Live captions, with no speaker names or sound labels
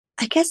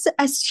I guess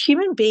as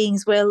human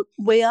beings,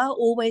 we are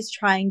always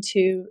trying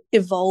to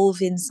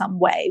evolve in some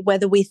way,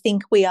 whether we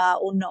think we are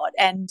or not.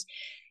 And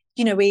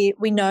we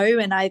know,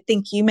 and I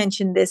think you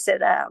mentioned this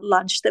at a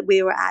lunch that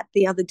we were at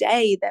the other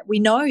day, that we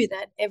know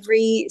that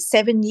every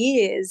 7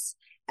 years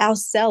our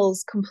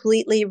cells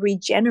completely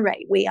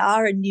regenerate. We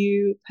are a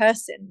new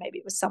person. Maybe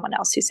it was someone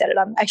else who said it.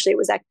 Actually, it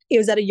was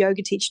at a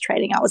yoga teacher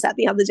training I was at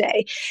the other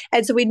day,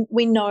 and so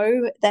we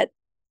know that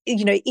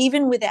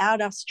even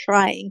without us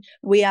trying,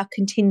 we are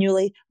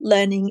continually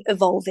learning,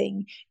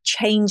 evolving,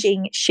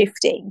 changing,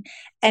 shifting.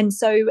 And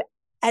so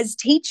as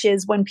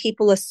teachers, when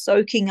people are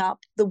soaking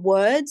up the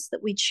words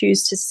that we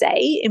choose to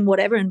say in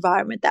whatever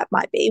environment that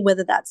might be,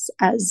 whether that's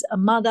as a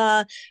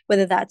mother,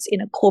 whether that's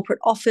in a corporate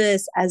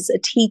office, as a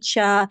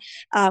teacher,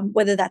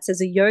 whether that's as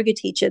a yoga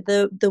teacher,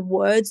 the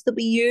words that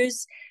we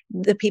use,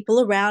 the people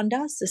around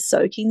us are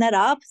soaking that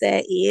up.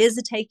 Their ears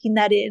are taking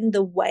that in.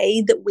 The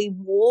way that we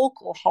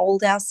walk or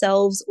hold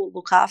ourselves or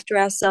look after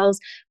ourselves,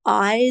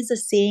 eyes are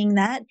seeing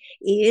that,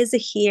 ears are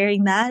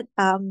hearing that,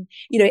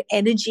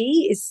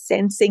 energy is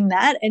sensing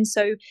that. And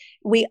so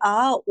we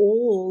are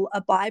all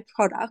a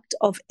byproduct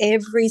of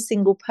every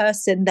single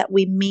person that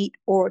we meet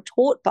or are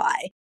taught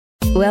by.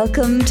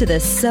 Welcome to the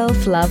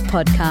Self-Love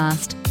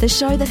Podcast, the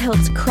show that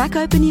helps crack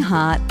open your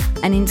heart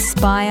and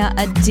inspire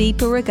a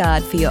deeper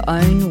regard for your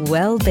own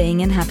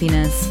well-being and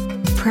happiness.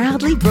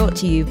 Proudly brought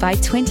to you by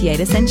 28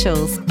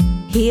 Essentials.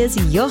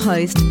 Here's your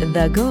host,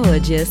 the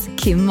gorgeous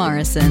Kim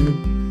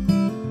Morrison.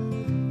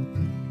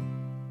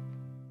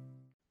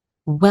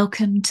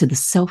 Welcome to the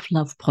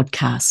Self-Love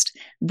Podcast.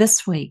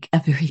 This week,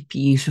 a very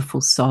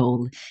beautiful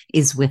soul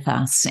is with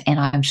us, and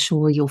I'm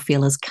sure you'll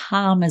feel as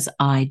calm as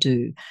I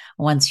do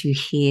once you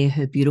hear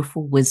her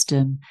beautiful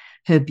wisdom,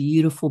 her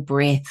beautiful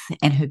breath,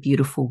 and her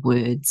beautiful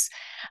words.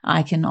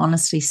 I can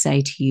honestly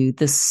say to you,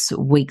 this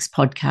week's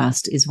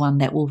podcast is one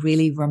that will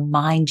really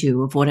remind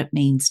you of what it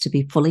means to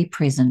be fully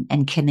present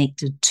and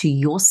connected to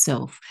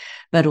yourself,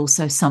 but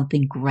also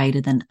something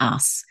greater than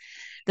us.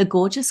 The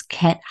gorgeous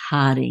Kat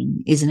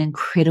Harding is an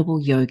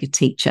incredible yoga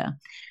teacher,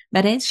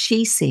 but as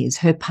she says,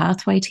 her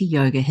pathway to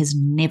yoga has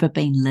never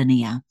been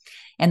linear,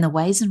 and the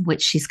ways in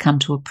which she's come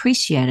to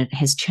appreciate it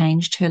has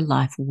changed her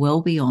life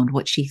well beyond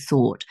what she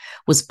thought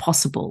was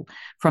possible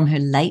from her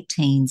late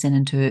teens and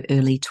into her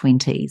early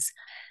 20s.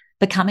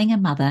 Becoming a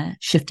mother,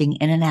 shifting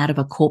in and out of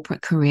a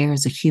corporate career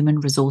as a human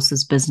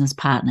resources business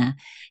partner,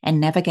 and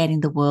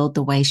navigating the world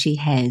the way she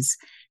has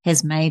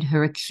made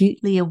her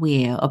acutely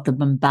aware of the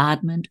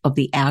bombardment of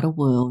the outer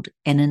world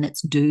and in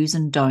its do's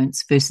and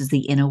don'ts versus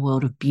the inner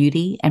world of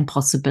beauty and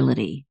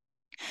possibility.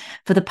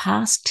 For the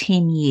past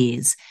 10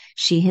 years,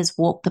 she has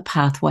walked the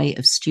pathway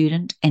of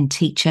student and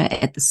teacher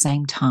at the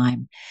same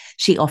time.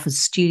 She offers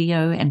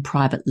studio and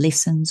private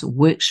lessons,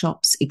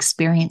 workshops,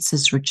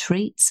 experiences,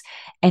 retreats,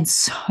 and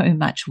so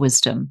much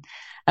wisdom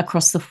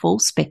across the full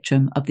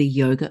spectrum of the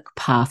yogic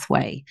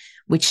pathway,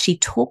 which she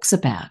talks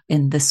about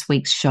in this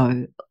week's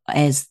show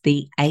as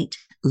the 8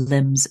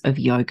 limbs of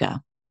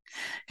yoga.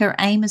 Her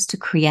aim is to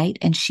create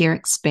and share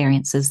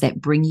experiences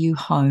that bring you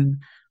home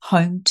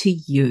to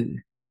you.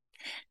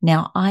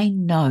 Now, I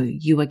know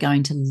you are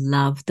going to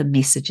love the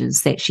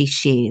messages that she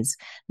shares,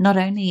 not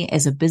only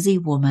as a busy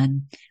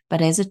woman,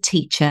 but as a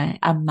teacher,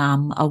 a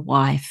mum, a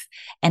wife,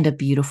 and a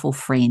beautiful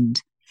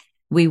friend.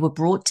 We were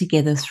brought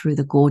together through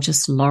the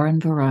gorgeous Lauren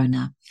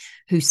Verona,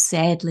 who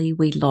sadly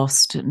we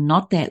lost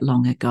not that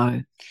long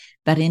ago,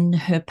 but in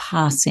her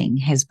passing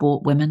has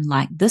brought women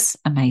like this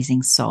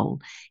amazing soul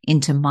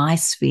into my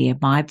sphere,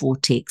 my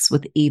vortex,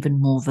 with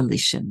even more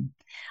volition.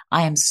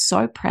 I am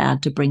so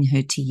proud to bring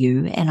her to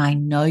you, and I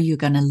know you're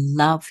going to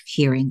love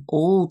hearing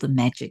all the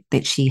magic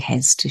that she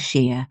has to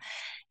share.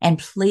 And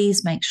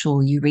please make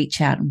sure you reach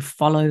out and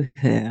follow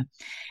her.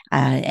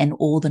 And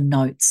all the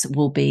notes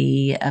will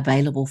be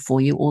available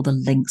for you. All the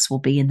links will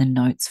be in the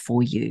notes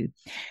for you.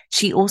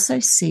 She also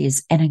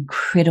says an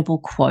incredible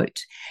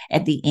quote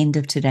at the end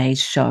of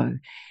today's show,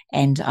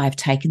 and I've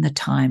taken the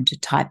time to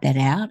type that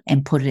out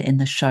and put it in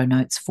the show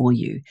notes for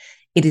you.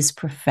 It is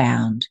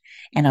profound,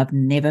 and I've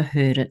never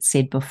heard it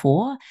said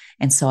before,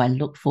 and so I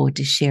look forward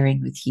to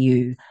sharing with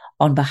you,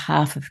 on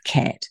behalf of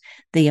Kat,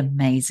 the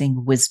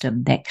amazing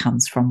wisdom that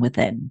comes from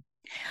within.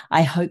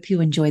 I hope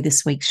you enjoy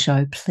this week's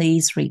show.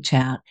 Please reach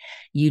out.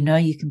 You know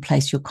you can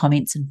place your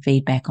comments and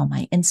feedback on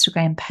my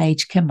Instagram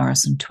page, Kim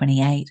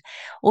Morrison28,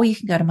 or you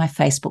can go to my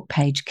Facebook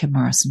page, Kim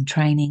Morrison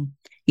Training.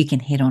 You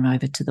can head on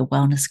over to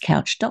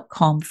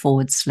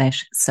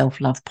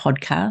thewellnesscouch.com/self-love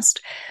podcast,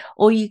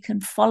 or you can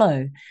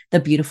follow the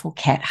beautiful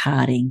Kat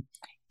Harding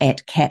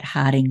at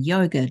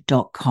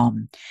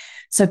kathardingyoga.com.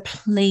 So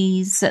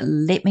please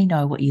let me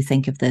know what you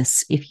think of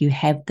this. If you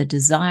have the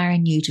desire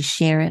in you to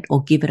share it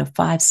or give it a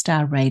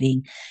 5-star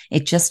rating,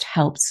 it just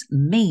helps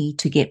me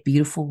to get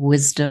beautiful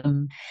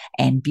wisdom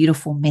and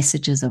beautiful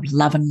messages of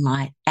love and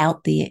light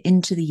out there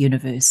into the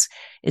universe,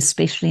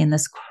 especially in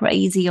this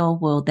crazy old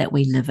world that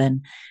we live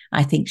in.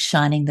 I think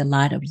shining the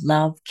light of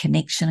love,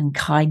 connection, and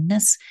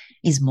kindness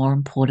is more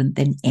important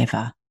than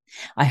ever.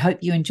 I hope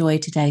you enjoy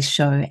today's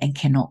show and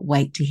cannot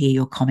wait to hear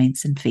your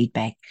comments and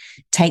feedback.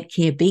 Take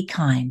care, be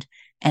kind,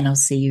 And I'll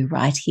see you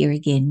right here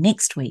again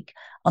next week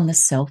on the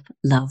Self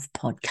Love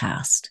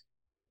Podcast.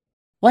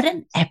 What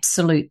an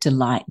absolute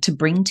delight to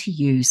bring to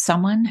you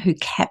someone who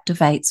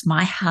captivates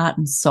my heart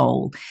and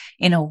soul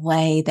in a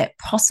way that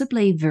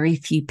possibly very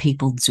few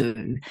people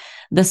do.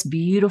 This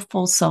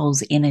beautiful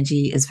soul's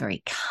energy is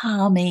very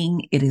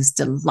calming. It is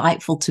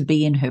delightful to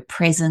be in her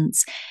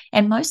presence.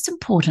 And most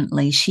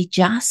importantly, she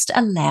just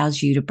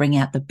allows you to bring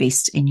out the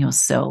best in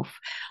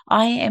yourself.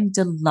 I am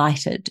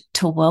delighted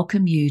to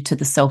welcome you to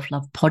the Self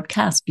Love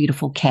Podcast,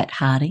 beautiful Kat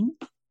Harding.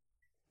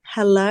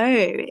 Hello.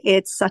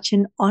 It's such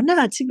an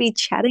honor to be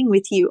chatting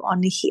with you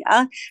on here.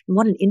 And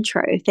what an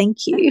intro.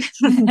 Thank you.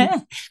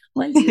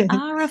 Well, you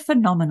are a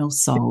phenomenal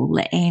soul,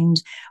 and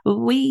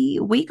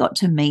we got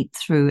to meet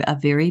through a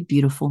very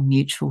beautiful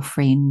mutual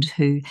friend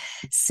who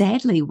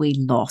sadly we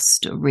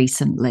lost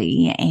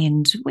recently,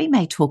 and we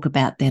may talk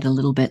about that a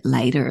little bit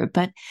later.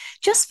 But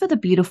just for the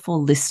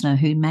beautiful listener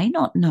who may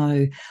not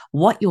know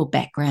what your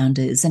background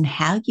is and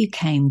how you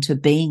came to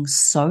being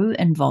so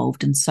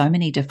involved in so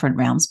many different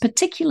realms,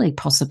 particularly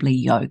possibly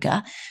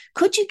yoga,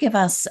 could you give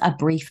us a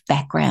brief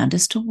background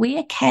as to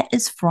where Kat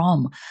is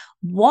from?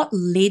 What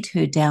led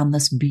her down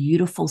this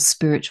beautiful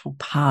spiritual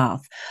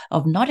path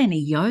of not only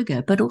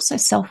yoga, but also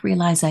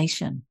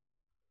self-realization?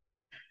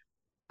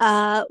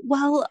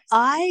 Well,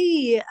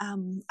 I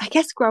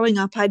guess growing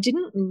up, I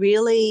didn't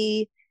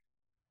really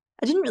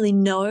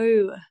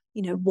know,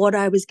 what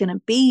I was going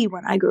to be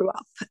when I grew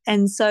up.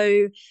 And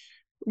so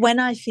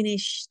when I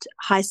finished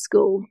high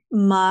school,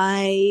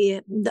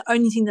 the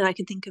only thing that I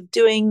could think of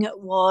doing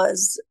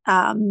was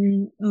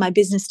my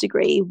business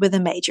degree with a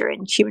major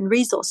in human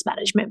resource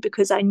management,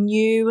 because I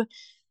knew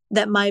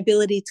that my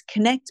ability to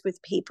connect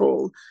with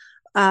people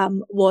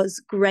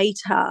was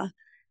greater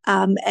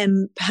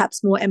and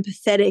perhaps more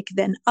empathetic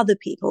than other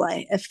people.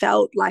 I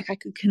felt like I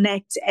could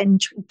connect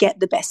and get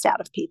the best out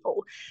of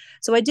people.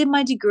 So I did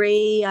my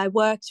degree. I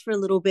worked for a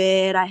little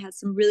bit. I had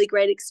some really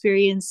great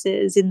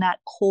experiences in that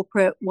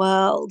corporate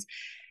world,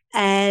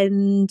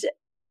 and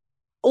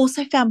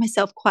also found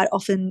myself quite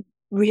often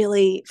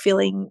really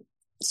feeling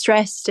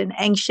stressed and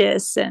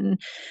anxious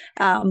and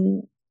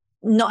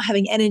not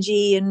having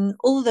energy and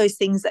all of those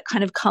things that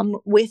kind of come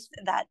with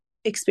that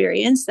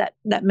experience,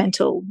 that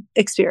mental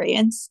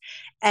experience,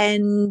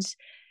 and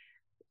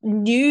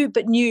knew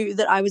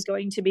that I was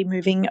going to be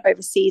moving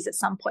overseas at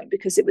some point,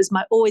 because it was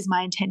always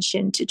my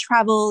intention to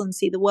travel and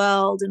see the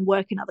world and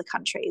work in other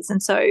countries.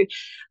 And so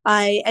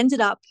I ended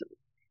up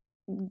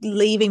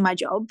leaving my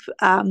job,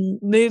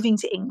 moving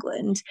to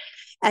England,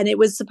 and it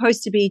was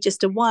supposed to be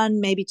just a 1,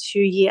 maybe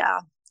 2 year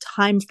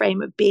time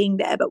frame of being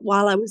there. But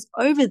while I was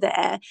over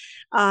there,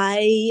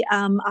 I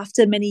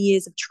after many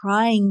years of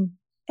trying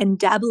and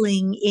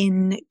dabbling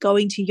in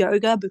going to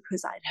yoga,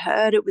 because I'd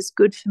heard it was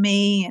good for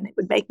me and it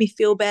would make me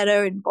feel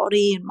better in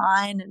body and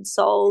mind and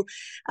soul,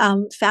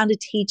 found a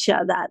teacher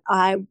that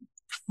I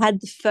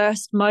had the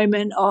first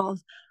moment of,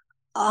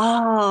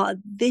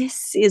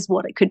 this is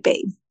what it could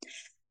be.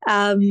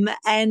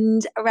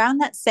 And around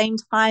that same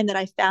time that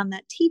I found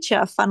that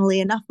teacher, funnily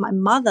enough, my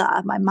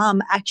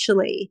mum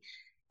actually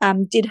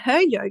did her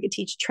yoga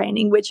teacher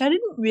training, which I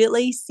didn't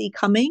really see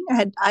coming.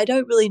 I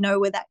don't really know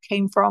where that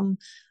came from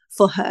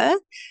for her.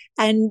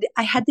 And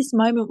I had this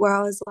moment where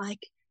I was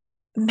like,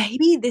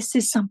 maybe this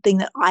is something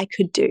that I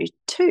could do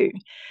too.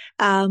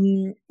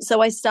 So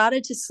I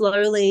started to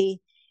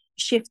slowly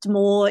shift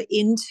more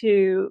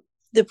into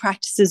the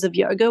practices of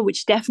yoga,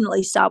 which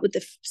definitely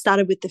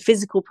started with the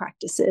physical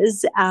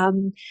practices,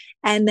 and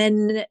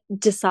then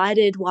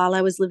decided while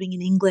I was living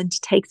in England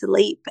to take the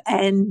leap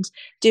and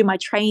do my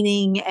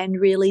training and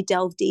really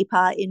delve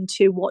deeper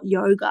into what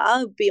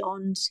yoga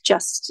beyond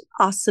just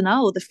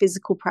asana or the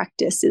physical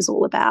practice is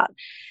all about.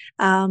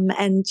 And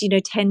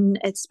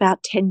it's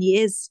about 10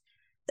 years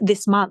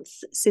this month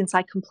since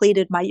I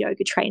completed my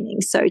yoga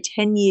training. So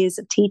 10 years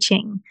of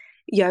teaching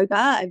yoga.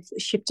 I've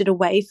shifted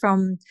away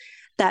from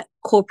that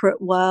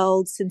corporate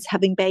world since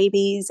having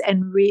babies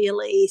and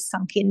really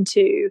sunk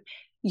into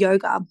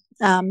yoga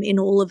in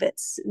all of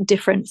its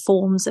different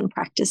forms and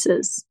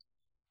practices.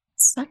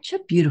 Such a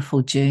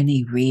beautiful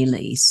journey,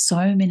 really.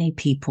 So many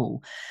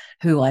people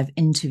who I've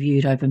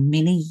interviewed over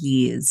many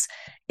years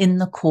in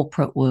the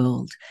corporate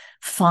world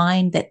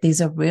find that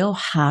there's a real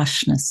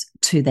harshness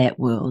to that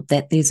world,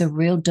 that there's a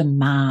real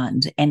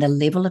demand and a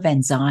level of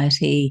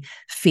anxiety,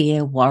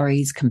 fear,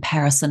 worries,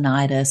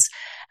 comparisonitis,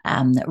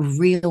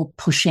 real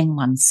pushing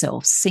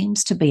oneself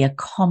seems to be a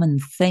common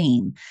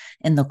theme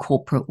in the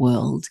corporate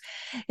world.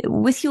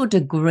 With your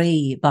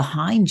degree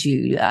behind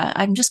you,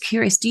 I'm just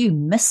curious, do you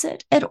miss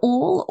it at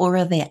all? Or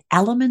are there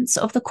elements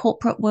of the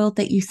corporate world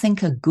that you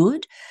think are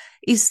good?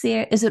 Is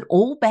it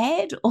all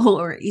bad?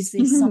 Or is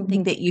there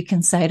something that you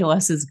can say to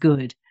us is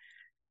good?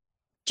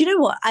 Do you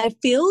know what? I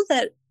feel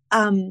that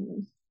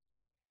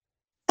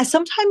I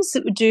sometimes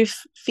do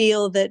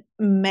feel that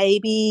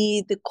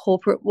maybe the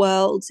corporate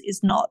world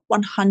is not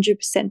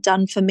 100%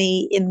 done for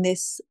me in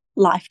this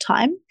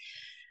lifetime.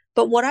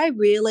 But what I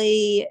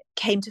really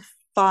came to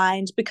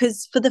find,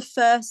 because for the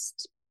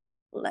first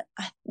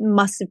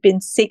must have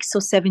been 6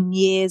 or 7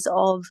 years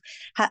of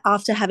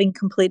after having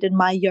completed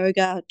my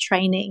yoga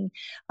training,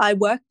 I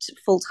worked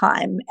full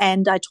time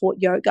and I taught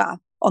yoga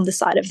on the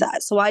side of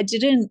that. So I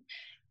didn't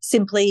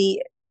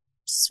simply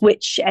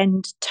switch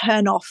and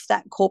turn off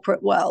that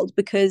corporate world,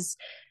 because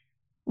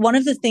one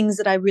of the things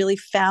that I really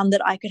found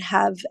that I could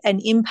have an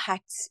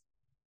impact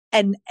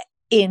and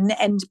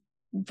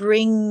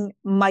bring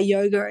my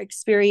yoga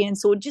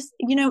experience, or just,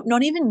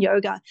 not even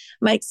yoga,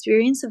 my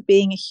experience of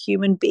being a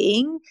human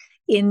being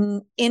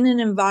in an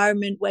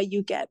environment where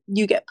you get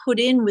put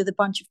in with a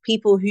bunch of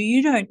people who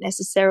you don't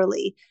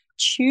necessarily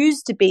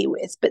choose to be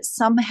with, but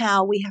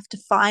somehow we have to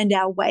find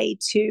our way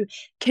to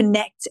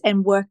connect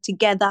and work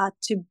together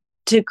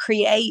to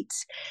create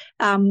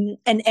an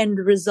end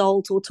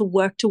result, or to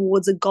work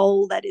towards a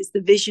goal that is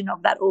the vision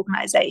of that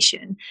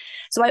organization.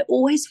 So I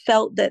always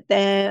felt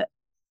that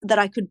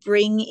I could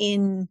bring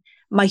in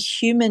my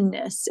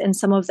humanness and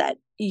some of that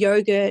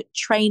yoga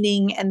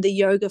training and the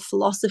yoga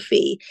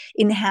philosophy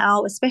in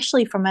how,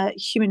 especially from a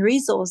human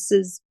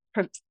resources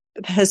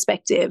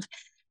perspective,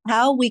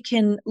 how we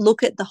can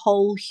look at the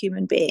whole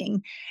human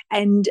being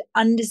and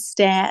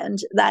understand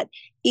that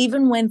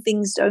even when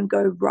things don't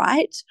go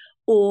right,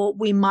 or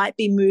we might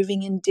be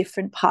moving in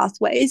different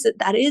pathways,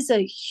 that is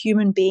a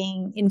human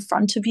being in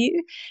front of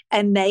you,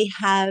 and they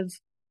have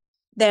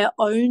their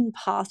own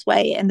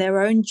pathway and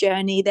their own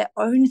journey, their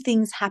own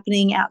things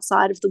happening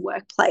outside of the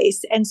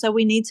workplace. And so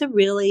we need to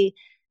really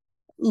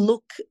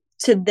look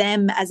to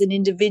them as an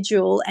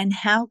individual, and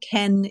how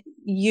can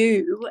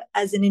you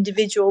as an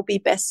individual be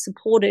best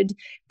supported,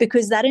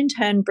 because that in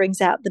turn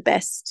brings out the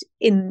best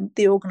in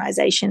the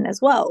organization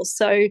as well.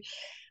 So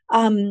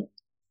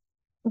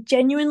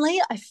genuinely,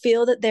 I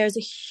feel that there's a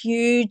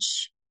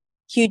huge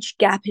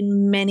gap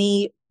in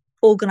many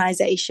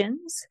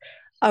organizations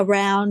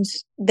around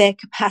their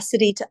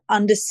capacity to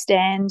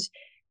understand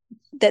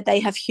that they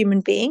have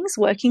human beings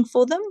working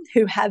for them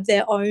who have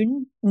their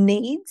own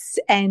needs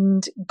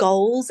and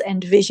goals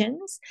and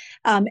visions,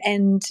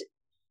 and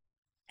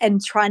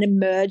trying to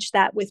merge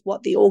that with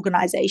what the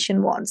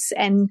organization wants.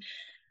 And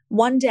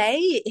one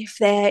day,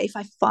 if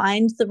I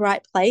find the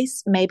right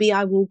place, maybe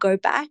I will go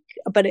back,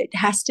 but it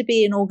has to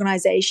be an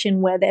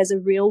organization where there's a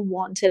real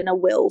want and a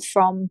will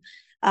from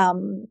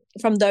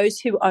those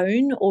who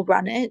own or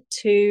run it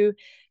to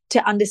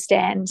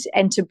understand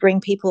and to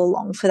bring people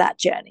along for that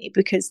journey,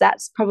 because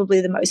that's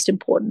probably the most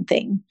important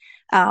thing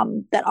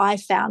that I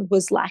found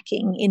was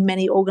lacking in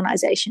many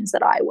organizations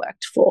that I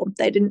worked for.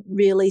 They didn't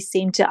really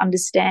seem to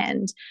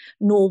understand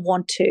nor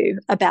want to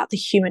about the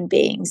human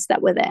beings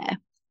that were there.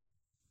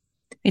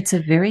 It's a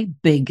very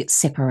big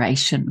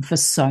separation for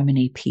so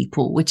many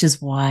people, which is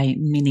why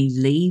many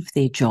leave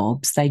their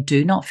jobs. They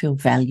do not feel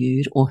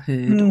valued or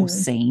heard or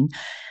seen.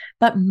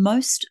 But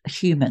most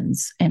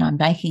humans, and I'm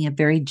making a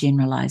very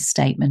generalized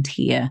statement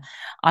here,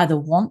 either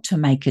want to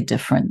make a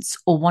difference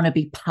or want to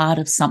be part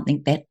of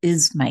something that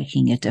is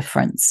making a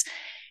difference.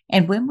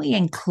 And when we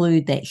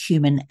include that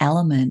human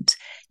element,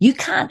 you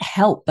can't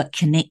help but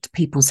connect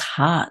people's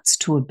hearts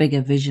to a bigger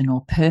vision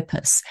or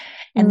purpose.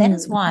 And that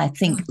is why I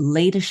think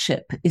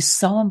leadership is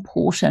so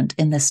important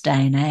in this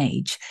day and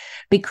age,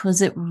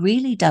 because it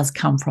really does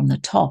come from the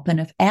top.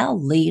 And if our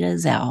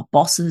leaders, our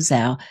bosses,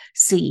 our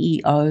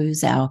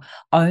CEOs, our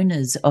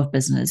owners of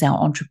business, our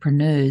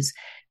entrepreneurs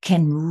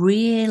can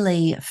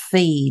really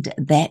feed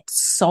that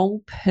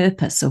sole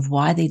purpose of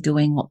why they're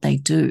doing what they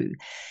do,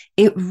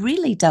 it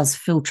really does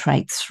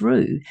filtrate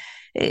through.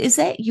 Is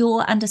that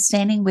your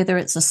understanding, whether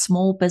it's a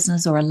small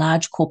business or a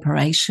large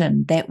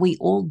corporation, that we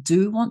all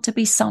do want to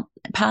be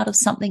part of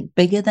something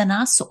bigger than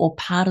us, or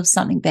part of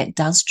something that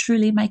does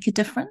truly make a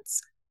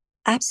difference?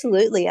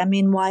 Absolutely. I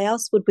mean, why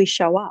else would we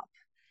show up?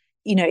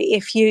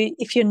 If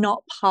you're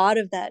not part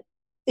of that,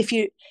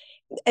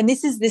 and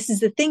this is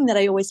the thing that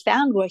I always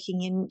found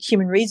working in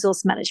human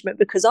resource management,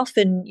 because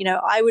often,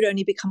 I would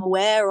only become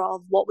aware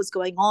of what was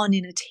going on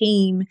in a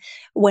team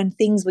when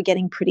things were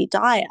getting pretty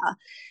dire.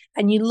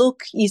 And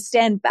you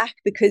stand back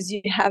because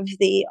you have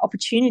the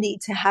opportunity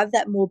to have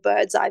that more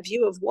bird's eye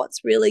view of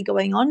what's really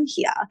going on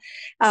here.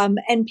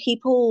 And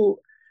people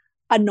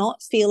are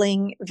not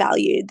feeling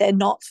valued. They're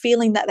not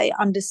feeling that they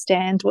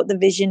understand what the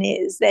vision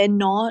is. They're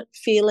not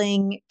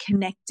feeling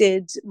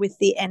connected with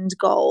the end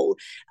goal.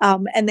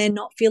 And they're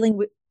not feeling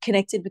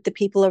connected with the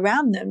people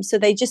around them. So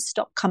they just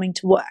stop coming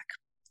to work,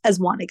 as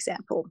one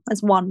example,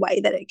 as one way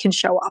that it can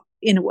show up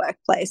in a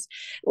workplace.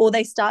 Or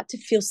they start to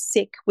feel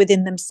sick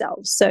within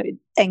themselves. So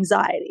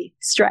anxiety,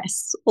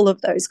 stress, all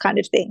of those kind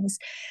of things.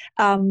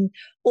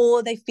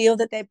 Or they feel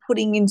that they're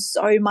putting in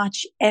so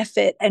much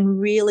effort and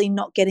really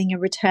not getting a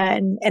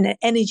return and an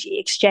energy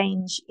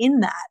exchange in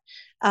that.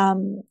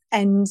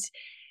 And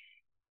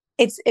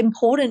it's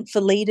important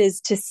for leaders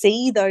to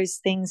see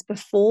those things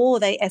before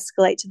they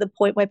escalate to the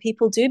point where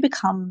people do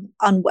become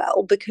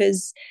unwell,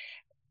 because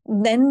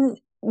then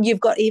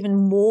you've got even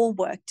more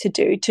work to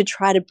do to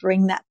try to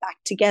bring that back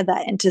together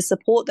and to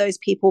support those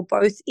people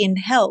both in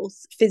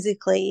health,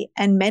 physically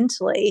and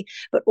mentally,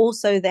 but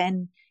also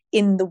then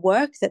in the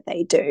work that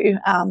they do,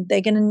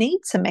 they're going to need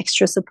some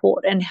extra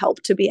support and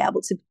help to be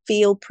able to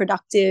feel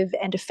productive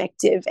and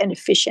effective and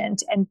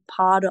efficient and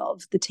part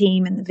of the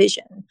team and the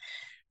vision.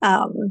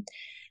 And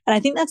I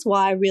think that's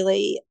why I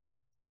really,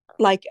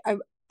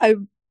 I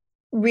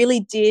really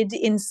did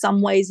in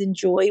some ways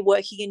enjoy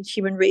working in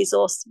human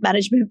resource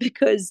management,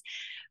 because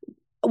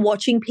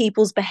watching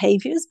people's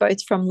behaviors,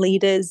 both from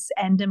leaders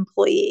and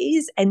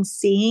employees, and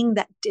seeing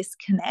that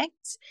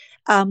disconnect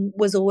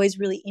was always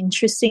really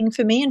interesting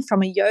for me. And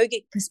from a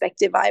yogic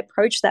perspective, I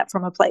approached that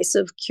from a place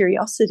of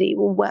curiosity.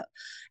 Well,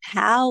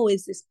 how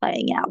is this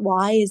playing out?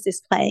 Why is this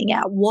playing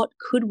out? What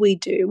could we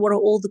do? What are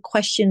all the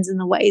questions and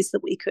the ways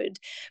that we could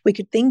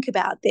think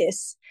about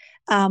this?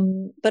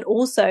 But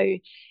also,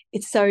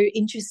 it's so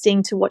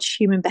interesting to watch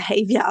human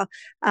behavior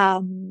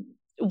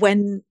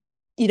when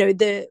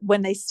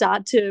when they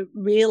start to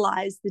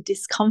realize the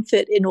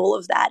discomfort in all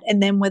of that,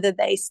 and then whether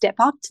they step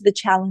up to the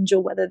challenge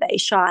or whether they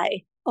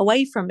shy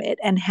away from it,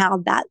 and how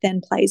that then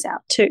plays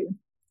out too.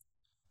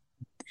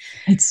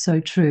 It's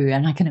so true.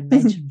 And I can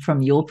imagine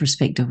from your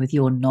perspective, with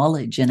your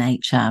knowledge in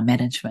HR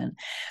management,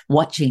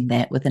 watching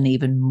that with an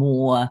even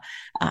more,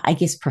 I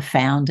guess,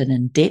 profound and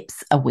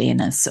in-depth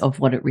awareness of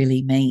what it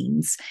really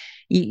means.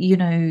 You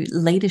know,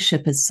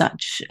 leadership is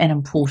such an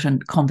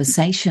important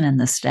conversation in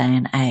this day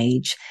and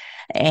age.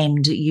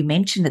 And you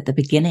mentioned at the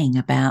beginning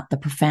about the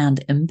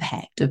profound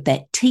impact of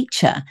that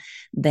teacher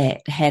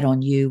that had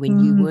on you when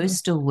you were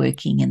still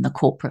working in the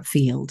corporate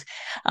field.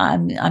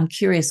 I'm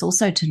curious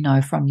also to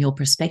know from your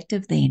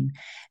perspective then,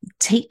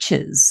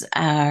 teachers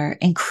are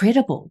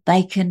incredible.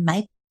 They can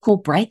make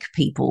or break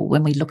people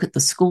when we look at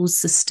the school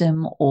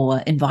system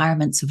or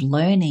environments of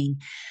learning.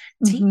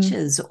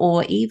 Teachers,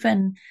 or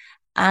even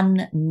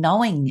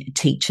unknowing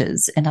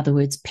teachers, in other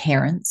words,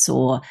 parents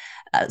or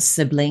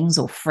siblings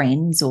or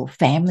friends or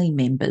family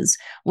members,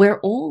 we're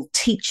all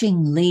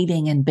teaching,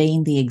 leading, and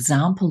being the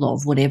example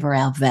of whatever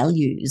our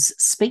values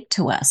speak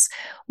to us.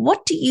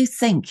 What do you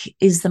think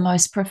is the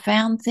most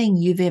profound thing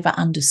you've ever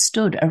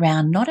understood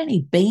around not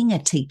only being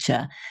a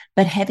teacher,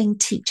 but having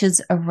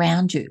teachers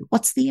around you?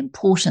 What's the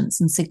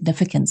importance and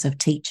significance of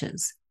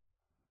teachers?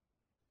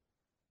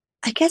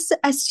 I guess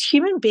as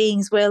human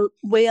beings,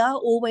 we are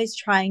always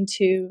trying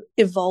to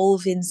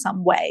evolve in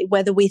some way,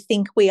 whether we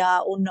think we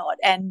are or not.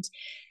 And,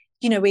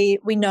 we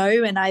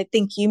know, and I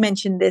think you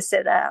mentioned this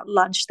at a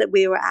lunch that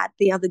we were at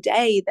the other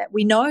day, that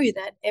we know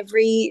that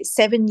every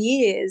 7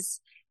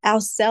 years,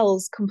 our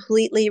cells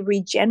completely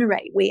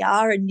regenerate. We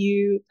are a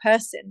new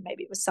person.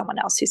 Maybe it was someone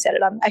else who said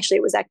it. Actually,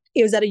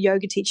 it was at a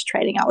yoga teacher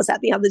training I was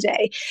at the other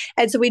day.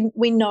 And so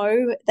we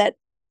know that,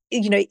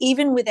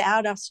 even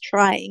without us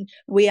trying,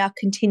 we are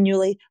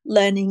continually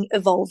learning,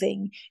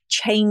 evolving,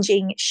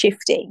 changing,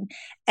 shifting.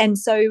 And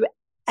so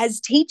as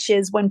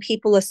teachers, when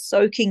people are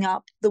soaking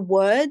up the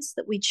words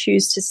that we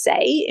choose to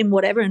say in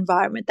whatever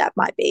environment that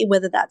might be,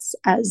 whether that's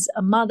as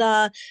a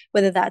mother,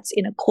 whether that's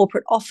in a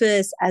corporate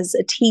office, as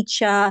a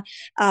teacher,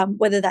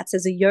 whether that's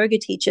as a yoga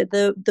teacher,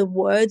 the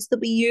words that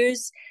we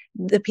use,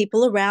 the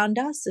people around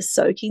us are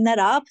soaking that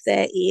up.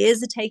 Their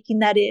ears are taking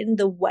that in.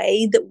 The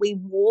way that we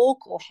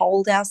walk or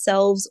hold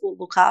ourselves or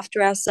look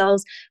after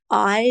ourselves,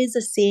 eyes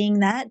are seeing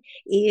that,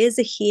 ears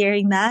are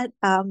hearing that,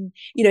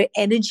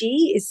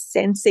 energy is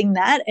sensing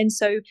that. And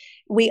so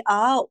we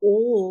are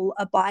all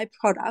a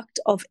byproduct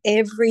of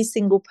every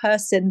single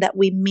person that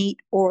we meet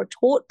or are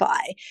taught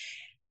by.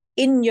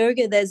 In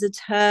yoga, there's a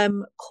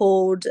term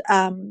called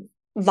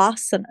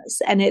vasanas,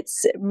 and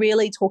it's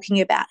really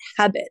talking about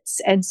habits.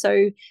 And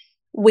so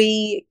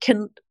we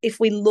can, if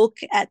we look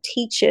at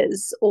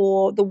teachers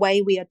or the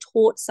way we are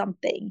taught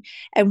something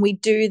and we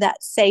do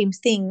that same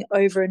thing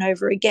over and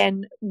over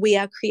again, we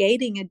are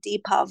creating a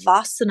deeper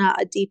vasana,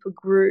 a deeper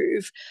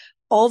groove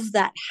of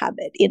that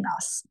habit in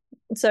us.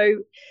 So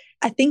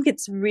I think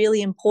it's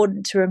really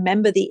important to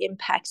remember the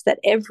impact that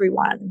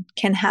everyone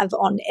can have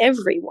on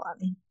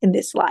everyone in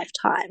this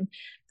lifetime.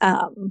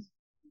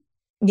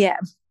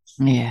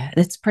 Yeah,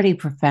 that's pretty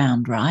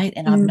profound, right?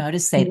 And I've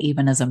noticed that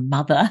even as a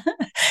mother,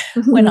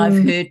 when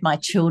I've heard my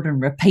children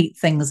repeat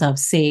things I've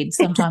said,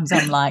 sometimes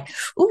I'm like,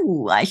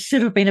 oh, I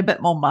should have been a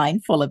bit more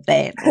mindful of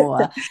that,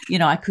 or,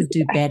 I could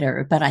do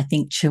better. But I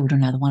think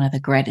children are one of the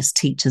greatest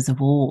teachers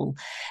of all.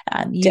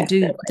 You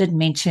did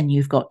mention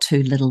you've got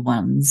 2 little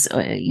ones,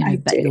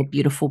 your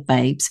beautiful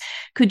babes.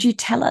 Could you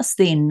tell us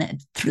then,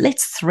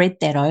 let's thread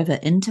that over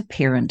into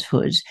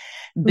parenthood,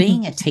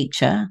 being a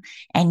teacher,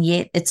 and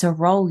yet it's a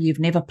role you've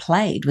never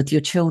played with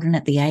your children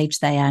at the age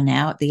they are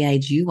now, at the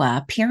age you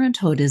are.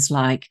 Parenthood is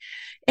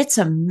it's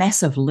a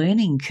massive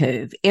learning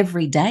curve.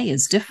 Every day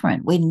is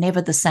different. We're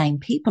never the same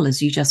people,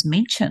 as you just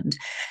mentioned.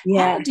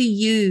 Yeah. How do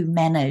you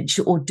manage,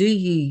 or do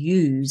you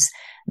use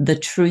the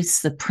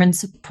truths, the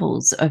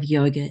principles of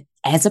yoga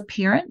as a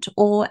parent,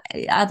 or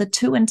are the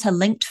two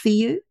interlinked for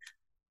you?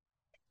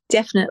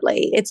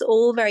 Definitely. It's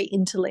all very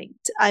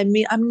interlinked. I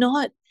mean, I'm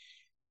not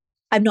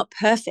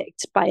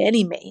perfect by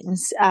any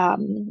means.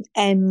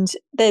 And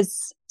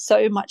there's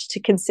so much to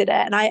consider.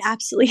 And I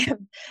absolutely have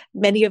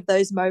many of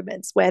those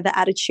moments where the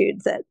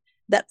attitude that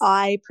that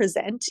I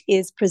present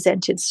is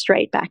presented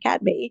straight back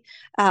at me.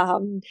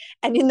 And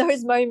in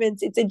those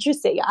moments, it's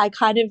interesting. I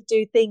kind of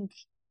do think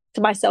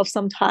to myself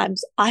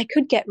sometimes, I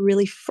could get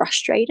really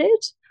frustrated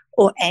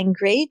or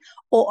angry,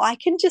 or I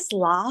can just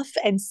laugh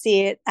and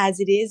see it as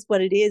it is,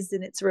 what it is,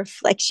 and it's a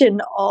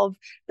reflection of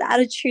the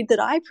attitude that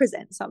I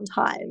present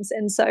sometimes.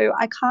 And so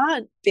I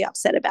can't be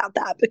upset about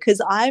that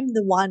because I'm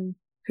the one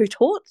who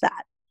taught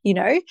that, you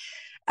know?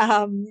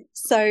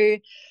 So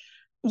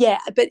yeah,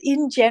 but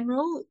in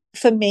general,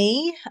 for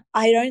me,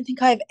 I don't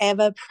think I've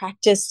ever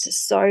practiced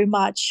so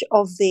much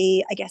of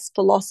the, I guess,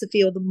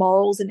 philosophy or the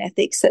morals and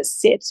ethics that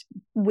sit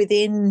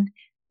within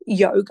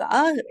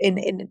yoga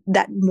in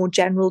that more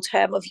general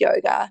term of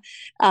yoga.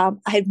 I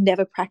have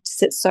never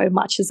practiced it so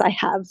much as I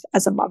have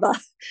as a mother.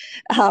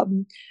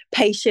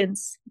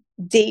 Patience,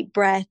 deep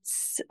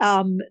breaths,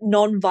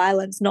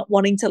 non-violence, not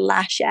wanting to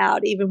lash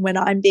out even when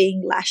I'm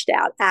being lashed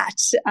out at,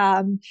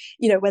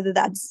 whether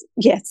that's,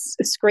 yes,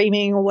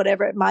 screaming or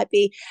whatever it might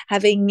be,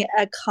 having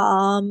a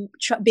calm,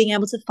 being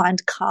able to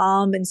find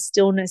calm and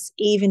stillness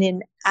even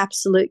in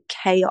absolute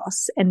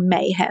chaos and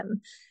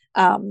mayhem,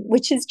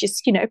 which is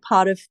just,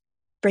 part of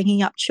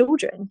bringing up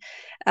children.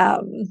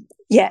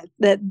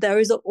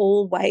 Those are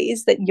all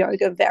ways that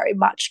yoga very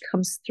much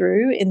comes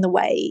through in the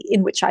way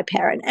in which I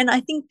parent. And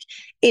I think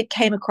it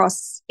came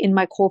across in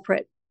my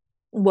corporate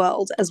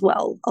world as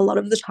well a lot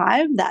of the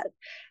time,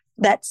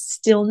 that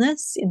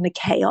stillness in the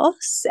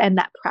chaos and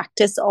that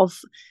practice of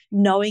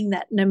knowing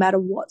that no matter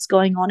what's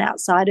going on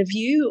outside of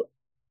you,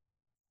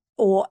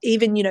 or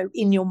even,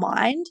 in your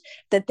mind,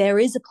 that there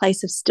is a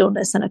place of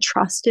stillness and a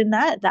trust in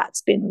that.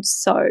 That's been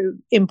so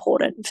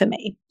important for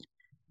me.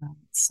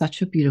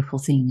 Such a beautiful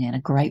thing and a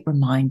great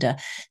reminder.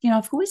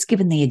 I've always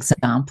given the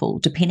example,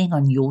 depending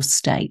on your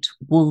state,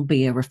 will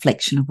be a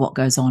reflection of what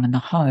goes on in the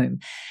home.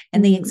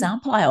 And the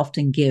example I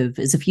often give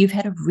is if you've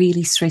had a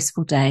really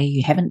stressful day,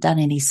 you haven't done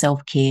any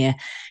self-care,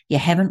 you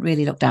haven't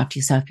really looked after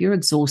yourself, you're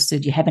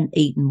exhausted, you haven't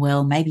eaten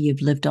well, maybe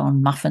you've lived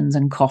on muffins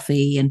and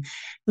coffee, and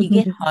you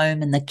get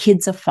home and the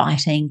kids are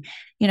fighting,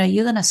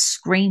 you're going to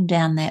scream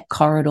down that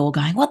corridor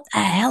going, what the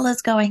hell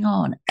is going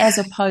on? As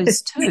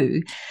opposed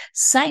to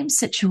same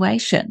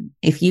situation.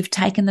 If you've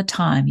taken the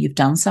time, you've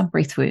done some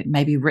breath work,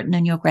 maybe written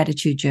in your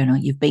gratitude journal,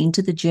 you've been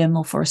to the gym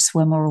or for a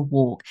swim or a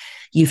walk,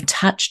 you've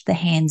touched the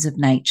hands of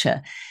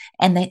nature,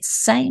 and that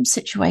same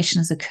situation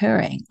is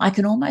occurring, I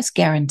can almost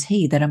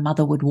guarantee that a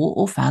mother would walk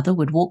or father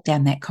would walk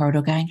down that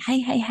corridor going,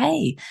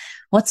 hey,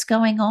 what's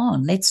going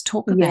on? Let's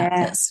talk about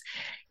this.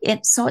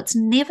 So it's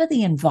never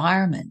the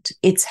environment,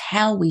 it's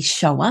how we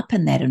show up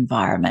in that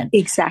environment.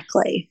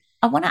 Exactly.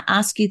 I want to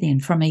ask you then,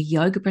 from a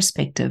yoga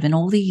perspective, in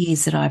all the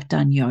years that I've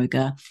done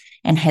yoga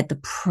and had the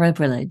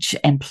privilege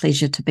and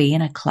pleasure to be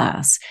in a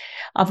class,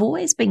 I've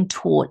always been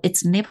taught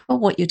it's never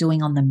what you're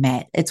doing on the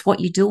mat. It's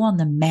what you do on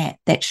the mat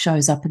that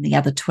shows up in the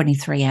other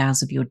 23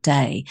 hours of your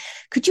day.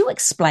 Could you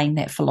explain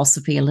that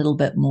philosophy a little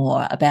bit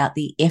more about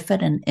the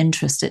effort and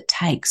interest it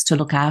takes to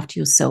look after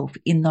yourself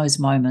in those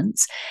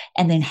moments,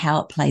 and then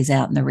how it plays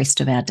out in the rest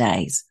of our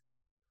days?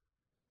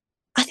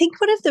 I think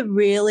one of the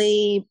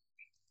really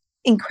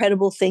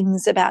incredible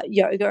things about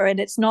yoga, and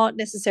it's not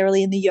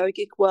necessarily in the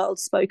yogic world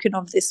spoken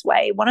of this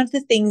way, one of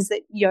the things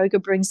that yoga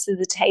brings to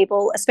the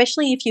table,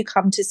 especially if you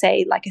come to,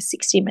 say, like a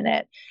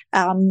 60-minute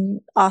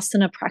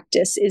asana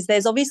practice, is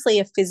there's obviously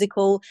a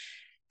physical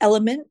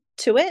element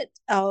to it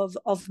of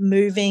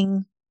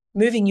moving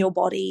your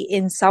body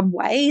in some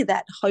way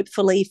that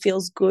hopefully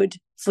feels good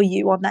for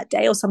you on that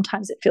day, or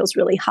sometimes it feels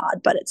really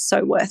hard, but it's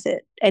so worth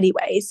it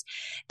anyways.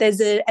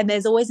 There's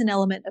always an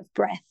element of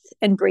breath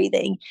and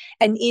breathing,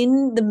 and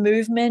in the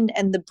movement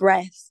and the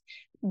breath,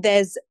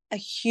 there's a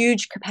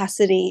huge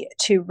capacity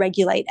to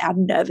regulate our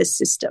nervous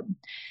system.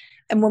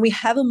 And when we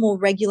have a more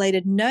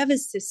regulated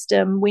nervous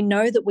system, we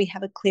know that we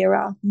have a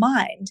clearer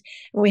mind.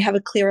 When we have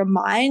a clearer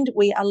mind,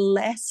 we are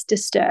less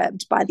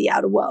disturbed by the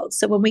outer world.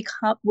 So when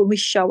we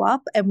show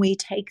up and we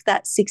take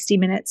that 60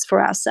 minutes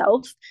for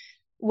ourselves,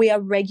 we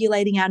are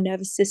regulating our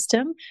nervous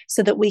system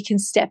so that we can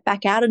step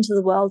back out into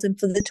the world. And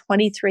for the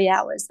 23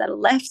 hours that are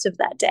left of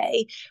that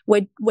day,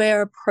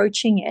 we're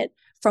approaching it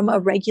from a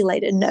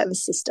regulated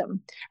nervous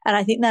system. And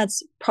I think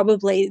that's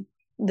probably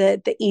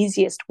the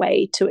easiest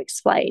way to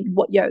explain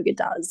what yoga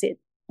does. It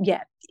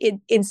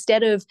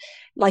instead of,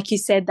 like you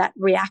said, that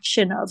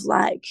reaction of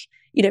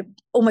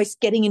almost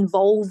getting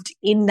involved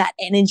in that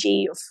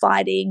energy of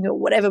fighting or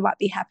whatever might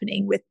be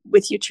happening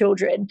with your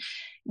children,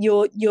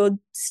 you're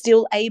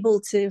still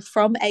able to,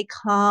 from a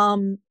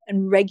calm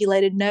and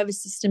regulated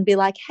nervous system, be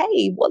like,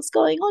 hey, what's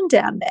going on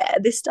down there?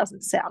 This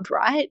doesn't sound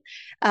right.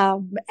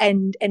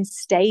 And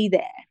stay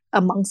there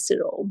amongst it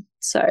all.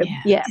 So,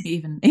 yeah.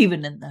 Even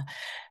in the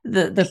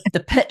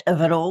the pit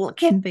of it all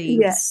can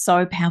be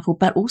so powerful.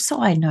 But also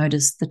I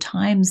noticed the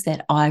times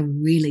that I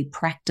really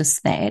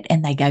practiced that,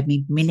 and they gave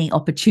me many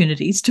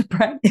opportunities to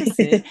practice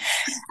it.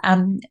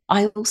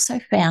 I also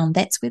found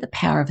that's where the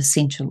power of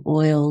essential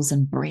oils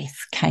and breath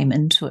came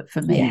into it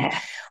for me,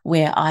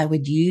 where I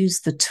would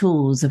use the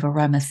tools of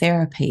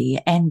aromatherapy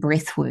and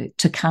breath work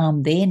to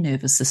calm their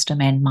nervous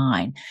system and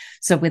mine.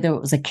 So whether it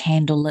was a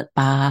candlelit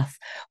bath,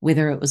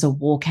 whether it was a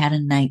walk out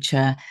in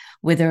nature,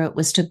 whether it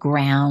was to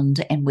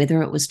ground, and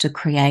whether it was to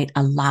create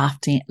a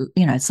laughter,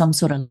 some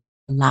sort of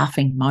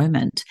laughing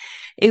moment,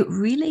 it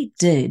really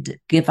did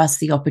give us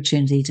the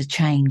opportunity to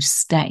change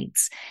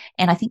states.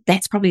 And I think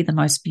that's probably the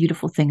most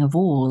beautiful thing of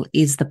all,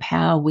 is the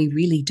power we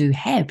really do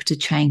have to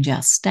change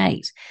our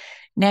state.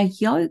 Now,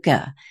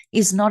 yoga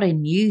is not a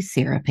new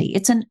therapy.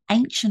 It's an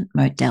ancient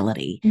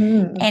modality,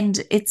 and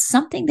it's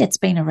something that's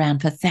been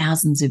around for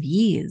thousands of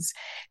years.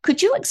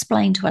 Could you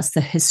explain to us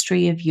the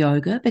history of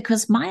yoga?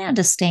 Because my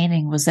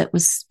understanding was it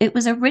was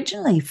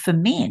originally for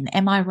men.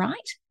 Am I right?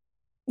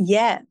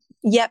 Yeah.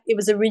 Yep. It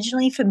was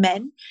originally for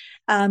men.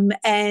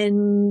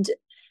 And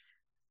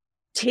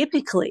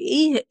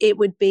typically it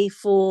would be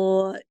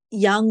for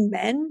young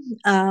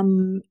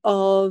men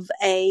of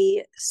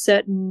a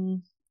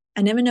certain,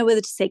 I never know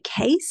whether to say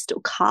caste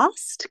or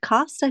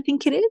caste, I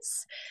think it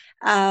is.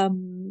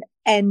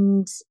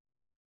 And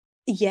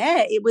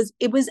yeah, it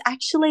was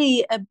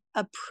actually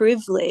a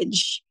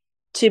privilege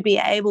to be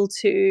able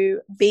to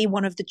be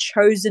one of the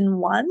chosen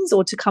ones,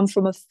 or to come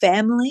from a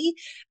family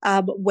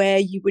where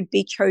you would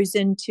be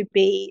chosen to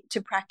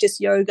practice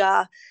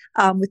yoga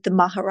with the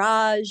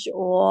Maharaj,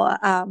 or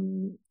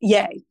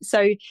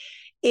so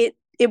it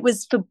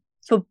was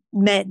for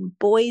men,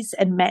 boys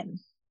and men.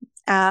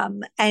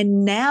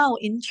 And now,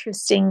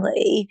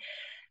 interestingly,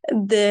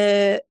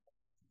 the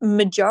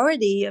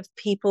majority of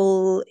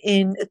people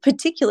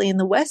particularly in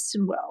the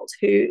Western world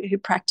who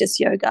practice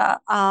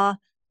yoga are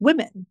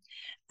women.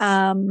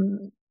 So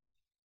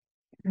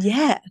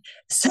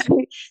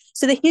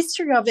the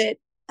history of it,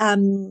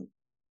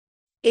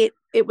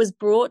 it was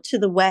brought to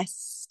the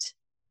West,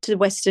 to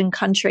Western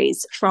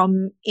countries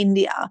from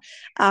India,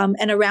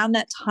 and around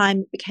that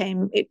time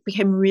it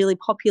became really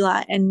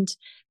popular, and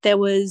there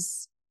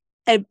was.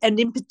 And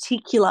in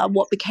particular,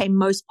 what became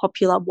most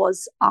popular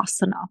was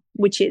asana,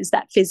 which is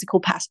that physical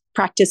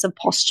practice of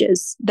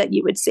postures that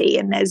you would see.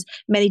 And there's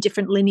many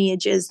different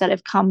lineages that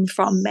have come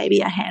from maybe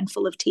a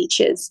handful of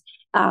teachers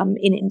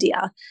in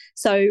India.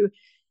 So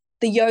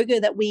the yoga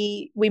that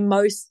we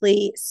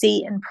mostly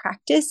see and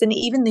practice, and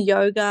even the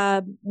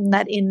yoga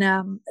that in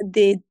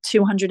the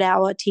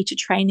 200-hour teacher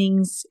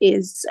trainings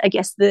is, I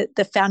guess,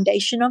 the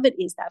foundation of it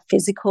is that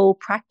physical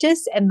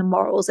practice and the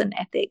morals and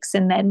ethics.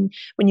 And then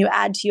when you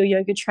add to your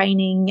yoga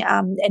training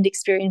and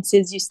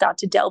experiences, you start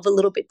to delve a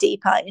little bit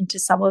deeper into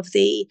some of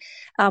the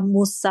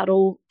more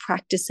subtle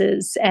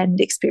practices and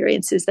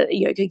experiences that the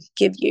yoga can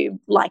give you,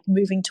 like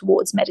moving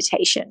towards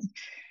meditation.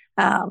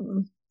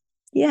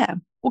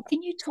 Well,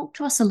 can you talk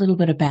to us a little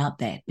bit about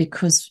that?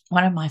 Because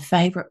one of my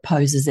favorite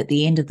poses at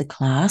the end of the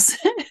class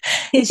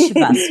is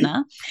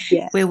Shavasana,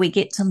 where we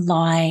get to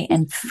lie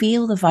and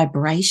feel the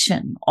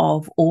vibration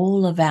of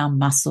all of our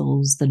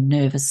muscles, the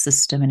nervous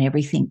system and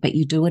everything, but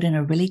you do it in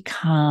a really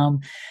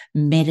calm,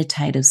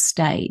 meditative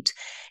state.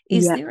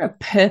 Is there a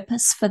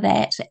purpose for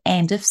that?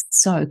 And if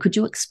so, could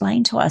you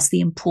explain to us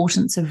the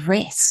importance of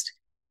rest?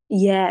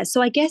 Yeah.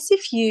 So I guess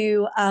if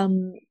you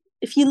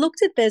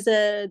looked at,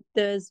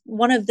 there's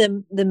one of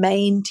the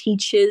main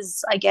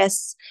teachers, I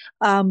guess,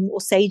 or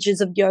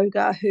sages of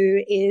yoga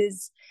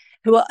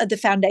who are the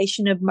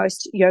foundation of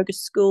most yoga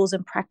schools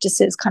and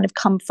practices kind of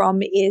come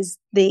from, is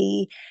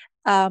the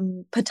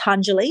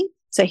Patanjali.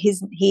 So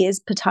he is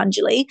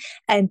Patanjali,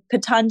 and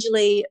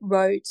Patanjali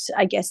wrote,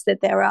 I guess, that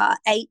there are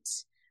 8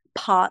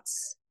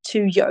 parts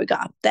to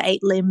yoga, the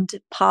 8-limbed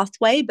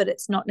pathway, but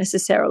it's not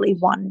necessarily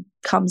one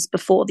comes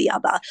before the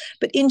other.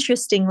 But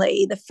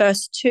interestingly, the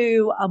first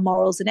 2 are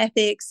morals and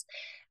ethics.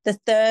 The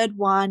third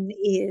one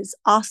is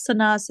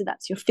asana, so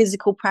that's your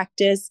physical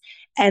practice.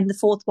 And the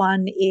fourth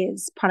one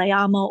is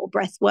pranayama, or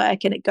breath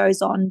work, and it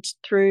goes on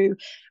through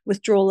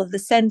withdrawal of the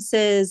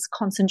senses,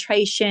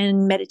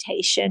 concentration,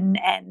 meditation,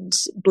 and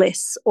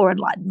bliss or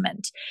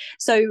enlightenment.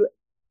 So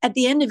at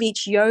the end of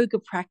each yoga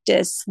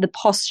practice, the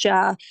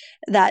posture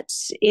that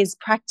is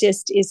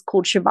practiced is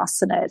called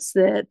Shavasana. It's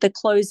the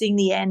closing,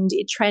 the end.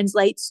 It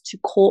translates to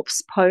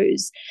corpse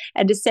pose.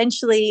 And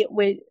essentially,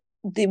 we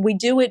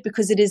do it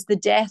because it is the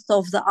death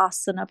of the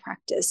asana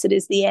practice. It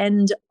is the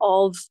end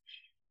of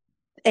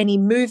any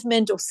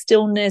movement or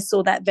stillness,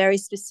 or that very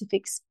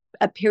specific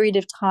a period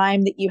of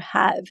time that you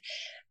have.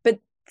 But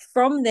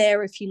from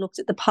there, if you looked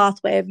at the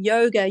pathway of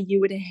yoga, you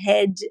would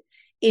head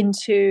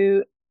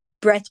into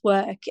breath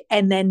work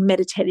and then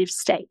meditative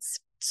states.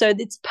 So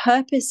its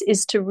purpose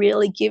is to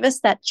really give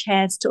us that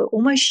chance to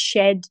almost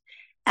shed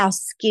our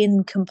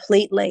skin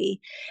completely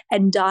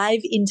and dive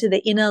into the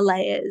inner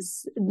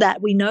layers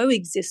that we know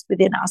exist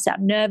within us, our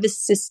nervous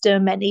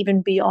system, and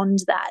even beyond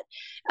that,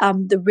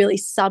 the really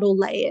subtle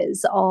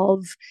layers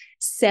of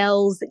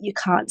cells that you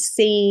can't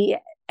see,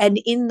 And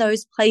in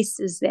those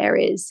places, there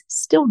is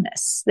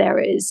stillness, there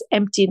is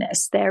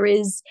emptiness, there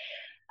is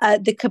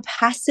the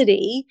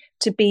capacity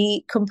to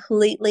be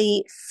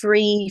completely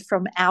free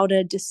from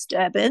outer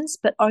disturbance,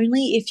 but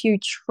only if you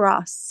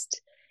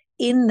trust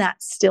in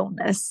that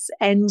stillness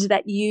and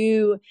that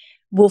you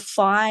will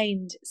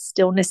find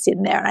stillness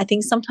in there. And I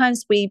think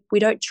sometimes we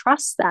don't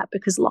trust that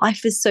because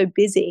life is so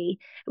busy.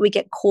 We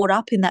get caught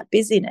up in that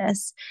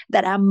busyness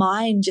that our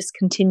mind just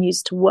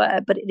continues to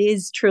work. But it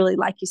is truly,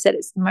 like you said,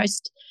 it's the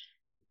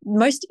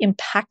most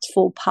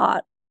impactful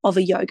part of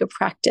a yoga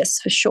practice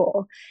for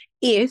sure,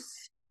 if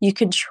you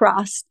can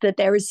trust that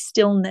there is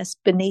stillness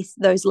beneath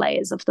those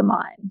layers of the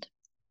mind.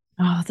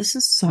 Oh, this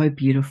is so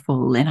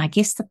beautiful. And I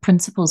guess the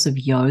principles of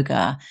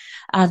yoga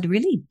are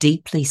really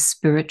deeply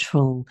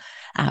spiritual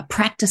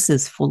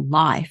practices for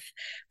life.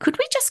 Could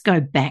we just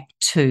go back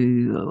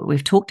to,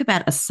 we've talked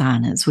about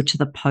asanas, which are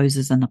the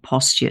poses and the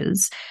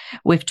postures.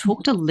 We've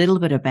talked a little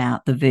bit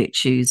about the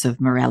virtues of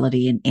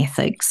morality and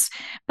ethics,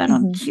 but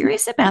I'm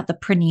curious about the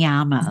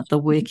pranayama, the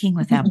working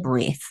with our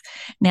breath.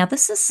 Now,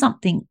 this is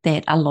something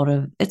that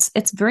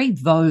it's very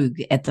vogue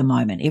at the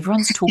moment.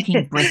 Everyone's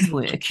talking breath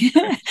work.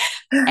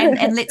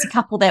 And let's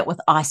couple that with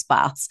ice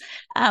baths.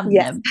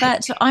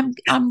 But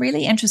I'm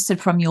really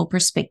interested from your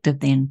perspective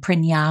then,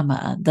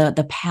 pranayama,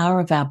 the power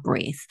of our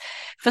breath.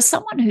 For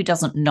someone who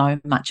doesn't know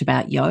much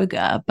about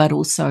yoga, but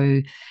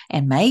also,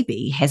 and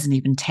maybe hasn't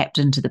even tapped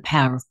into the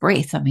power of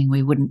breath, I mean,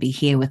 we wouldn't be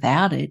here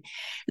without it.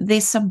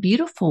 There's some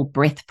beautiful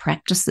breath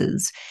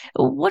practices.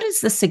 What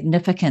is the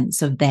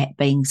significance of that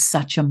being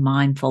such a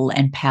mindful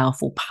and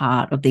powerful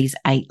part of these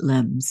 8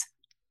 limbs?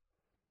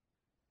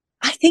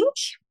 I think,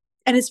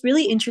 and it's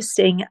really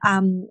interesting.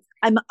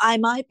 I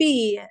might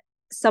be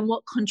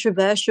somewhat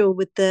controversial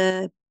with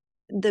the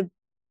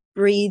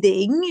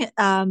breathing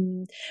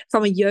from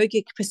a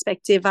yogic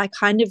perspective. I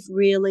kind of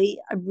really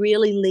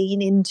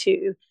lean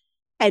into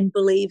and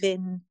believe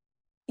in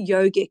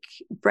yogic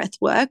breath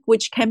work,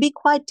 which can be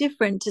quite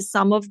different to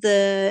some of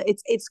the.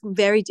 It's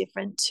very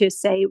different to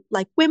say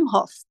like Wim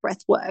Hof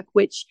breath work,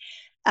 which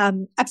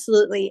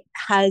absolutely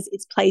has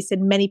its place,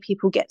 and many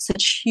people get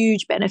such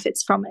huge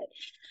benefits from it.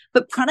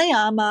 But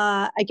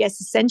pranayama, I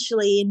guess,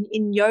 essentially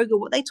in yoga,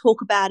 what they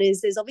talk about is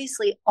there's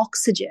obviously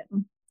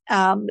oxygen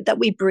that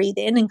we breathe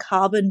in and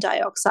carbon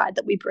dioxide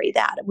that we breathe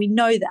out. And we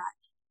know that.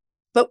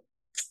 But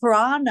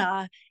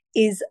prana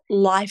is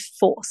life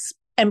force.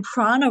 And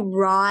prana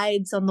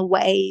rides on the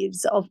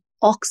waves of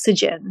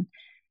oxygen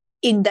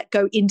that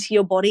go into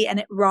your body, and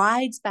it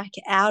rides back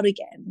out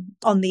again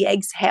on the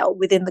exhale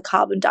within the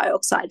carbon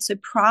dioxide. So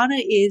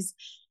prana is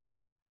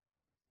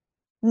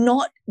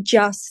not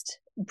just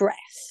breath.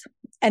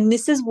 And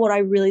this is what I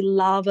really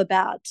love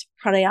about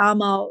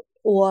pranayama,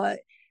 or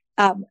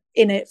from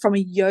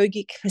a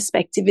yogic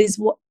perspective, is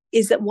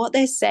that what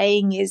they're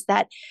saying is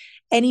that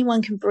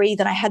anyone can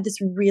breathe. And I had this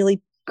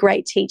really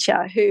great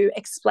teacher who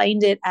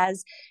explained it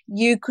as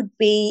you could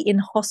be in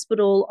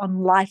hospital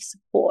on life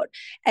support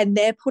and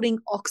they're putting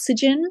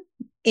oxygen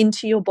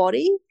into your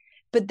body,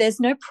 but there's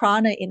no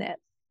prana in it.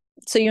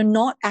 So you're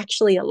not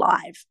actually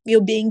alive.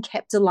 You're being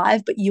kept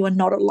alive, but you are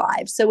not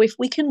alive. So if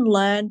we can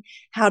learn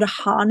how to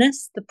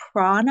harness the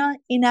prana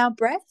in our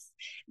breath,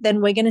 then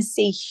we're going to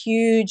see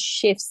huge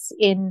shifts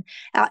in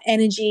our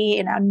energy,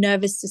 in our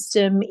nervous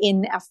system,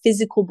 in our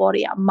physical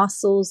body, our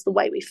muscles, the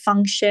way we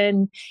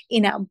function,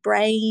 in our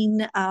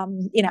brain,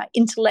 in our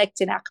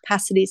intellect, in our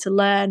capacity to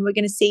learn. We're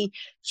going to see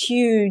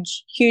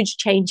huge, huge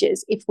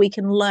changes if we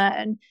can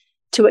learn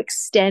to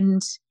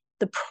extend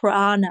the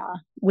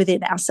prana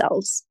within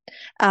ourselves.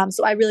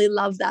 So I really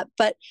love that.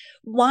 But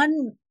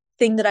one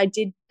thing that I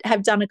did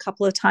have done a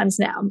couple of times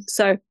now,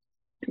 so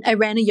I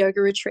ran a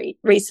yoga retreat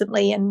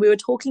recently and we were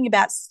talking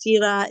about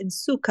sthira and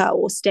sukha,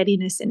 or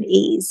steadiness and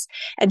ease,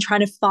 and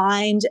trying to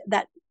find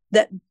that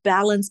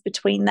balance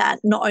between that,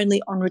 not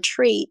only on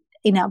retreat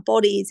in our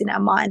bodies, in our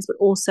minds, but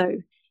also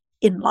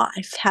in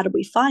life. How do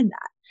we find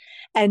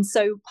that? And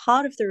so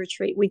part of the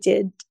retreat, we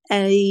did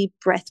a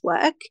breath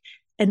work,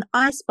 an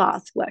ice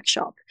bath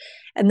workshop.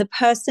 And the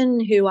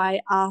person who I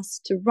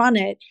asked to run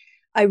it,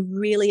 I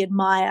really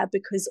admire,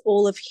 because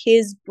all of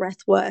his breath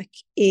work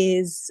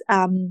is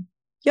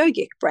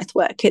yogic breath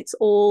work. It's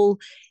all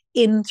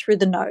in through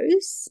the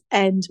nose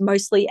and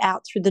mostly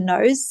out through the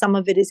nose. Some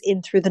of it is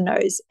in through the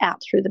nose,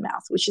 out through the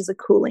mouth, which is a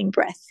cooling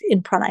breath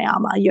in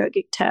pranayama,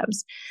 yogic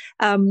terms.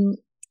 And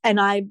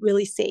I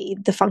really see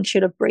the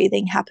function of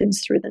breathing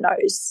happens through the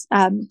nose,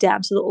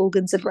 down to the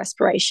organs of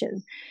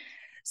respiration.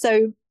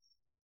 So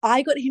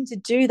I got him to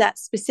do that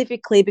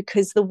specifically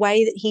because the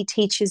way that he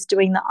teaches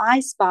doing the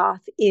ice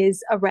bath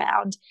is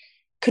around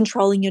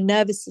controlling your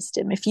nervous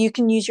system. If you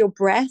can use your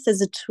breath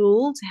as a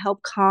tool to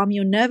help calm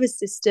your nervous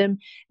system,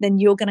 then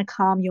you're going to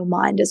calm your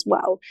mind as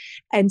well.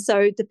 And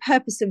so the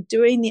purpose of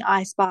doing the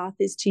ice bath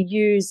is to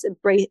use a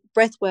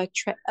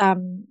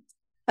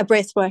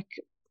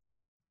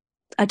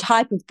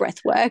type of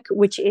breath work,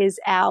 which is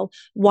our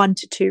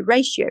 1-to-2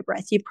 ratio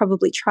breath. You've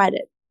probably tried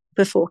it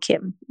before,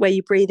 Kim, where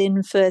you breathe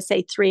in for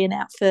say 3 and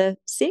out for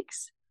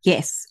 6.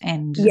 Yes,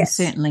 and Yes.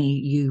 certainly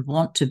you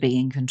want to be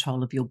in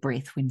control of your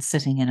breath when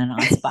sitting in an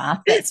ice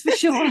bath, that's for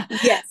sure.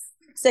 Yes.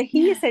 So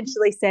he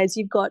essentially says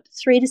you've got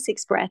 3 to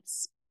 6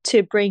 breaths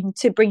to bring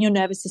your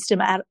nervous system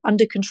out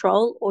under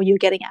control, or you're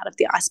getting out of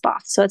the ice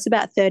bath. So it's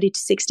about 30 to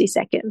 60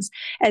 seconds.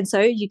 And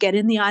so you get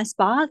in the ice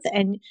bath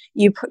and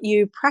you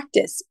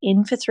practice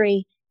in for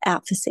 3,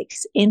 out for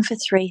 6, in for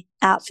 3,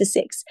 out for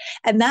 6.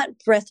 And that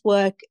breath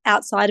work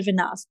outside of an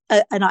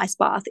ice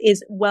bath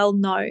is well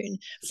known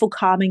for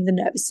calming the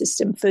nervous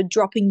system, for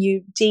dropping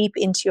you deep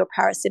into your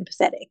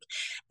parasympathetic.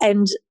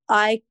 And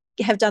I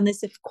have done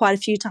this quite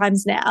a few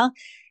times now.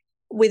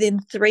 Within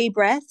 3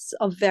 breaths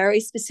of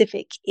very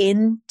specific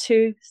in,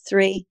 2,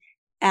 3,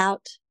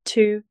 out,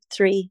 2,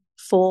 3,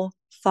 4,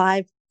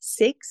 5,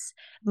 6,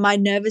 my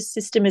nervous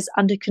system is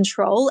under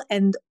control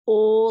and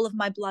all of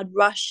my blood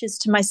rushes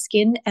to my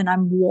skin and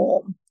I'm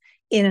warm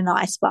in an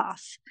ice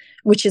bath,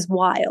 which is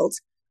wild.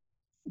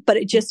 But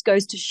it just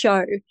goes to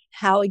show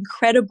how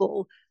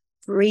incredible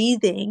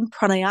breathing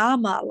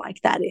pranayama like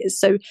that is.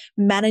 So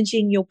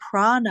managing your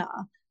prana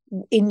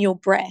in your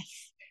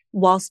breath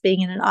whilst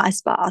being in an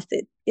ice bath,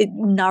 it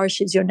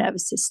nourishes your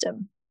nervous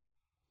system.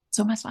 It's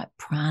almost like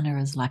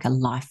prana is like a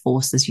life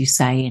force, as you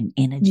say, an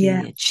energy,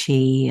 a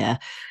chi,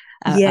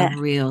 a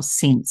real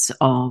sense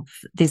of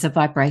there's a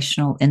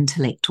vibrational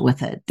intellect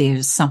with it.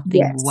 There's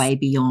something way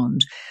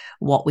beyond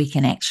what we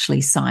can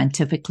actually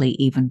scientifically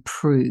even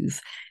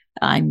prove.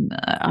 I'm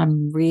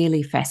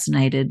really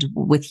fascinated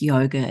with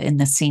yoga in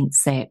the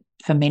sense that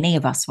for many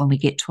of us, when we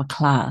get to a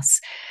class,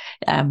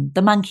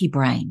 the monkey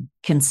brain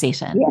can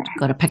set in.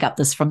 Got to pick up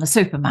this from the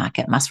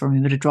supermarket. Must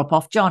remember to drop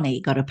off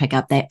Johnny. Got to pick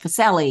up that for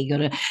Sally. Got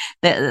to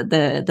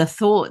the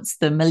thoughts,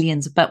 the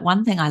millions. But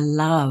one thing I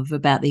love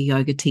about the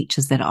yoga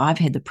teachers that I've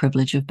had the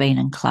privilege of being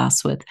in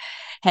class with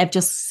have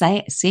just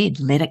said,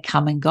 let it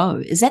come and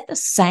go. Is that the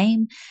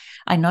same?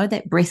 I know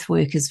that breath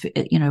work is,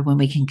 when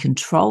we can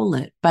control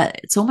it,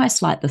 but it's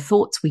almost like the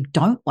thoughts we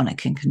don't want to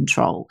can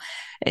control.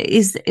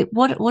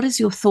 What is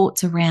your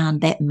thoughts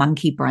around that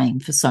monkey brain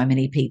for so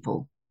many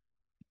people?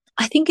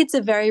 I think it's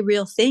a very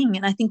real thing.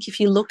 And I think if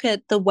you look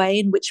at the way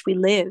in which we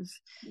live,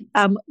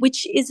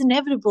 which is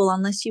inevitable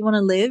unless you want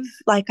to live,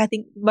 like I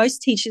think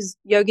most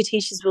yoga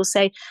teachers will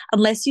say,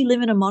 unless you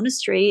live in a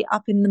monastery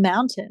up in the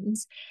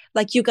mountains,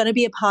 like you're going to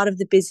be a part of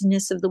the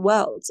busyness of the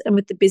world. And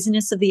with the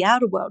busyness of the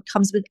outer world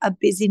comes with a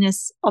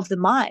busyness of the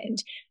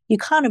mind. You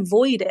can't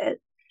avoid it.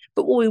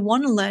 But what we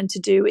want to learn to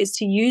do is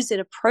to use it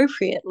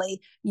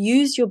appropriately.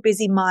 Use your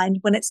busy mind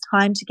when it's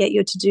time to get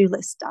your to-do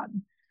list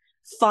done.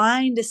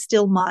 Find a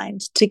still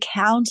mind to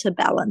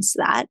counterbalance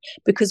that,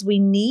 because we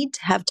need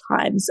to have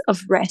times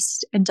of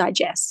rest and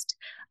digest.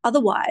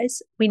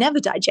 Otherwise, we never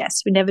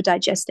digest. We never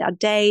digest our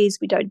days.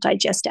 We don't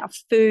digest our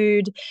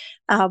food.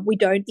 We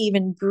don't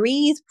even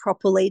breathe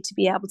properly to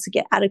be able to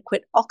get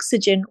adequate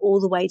oxygen all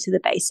the way to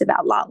the base of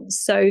our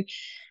lungs. So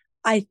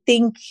I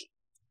think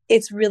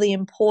it's really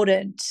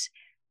important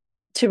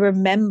to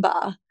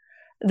remember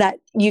that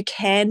you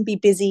can be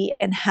busy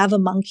and have a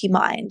monkey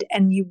mind,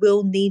 and you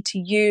will need to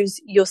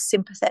use your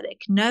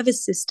sympathetic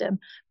nervous system,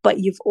 but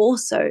you've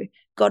also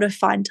got to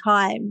find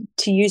time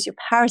to use your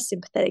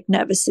parasympathetic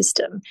nervous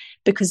system,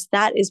 because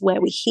that is where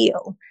we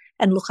heal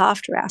and look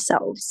after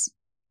ourselves.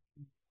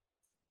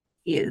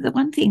 Yeah, the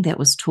one thing that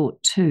was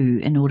taught too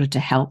in order to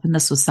help, and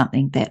this was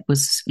something that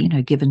was,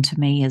 given to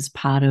me as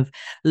part of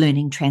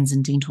learning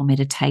transcendental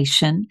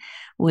meditation,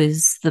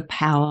 was the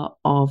power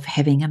of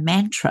having a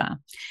mantra.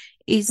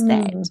 Is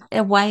that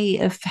a way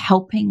of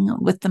helping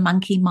with the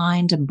monkey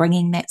mind and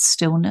bringing that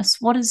stillness?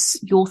 What is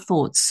your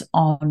thoughts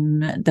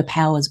on the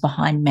powers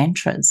behind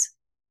mantras?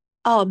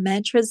 Oh,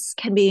 mantras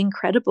can be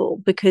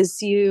incredible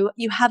because you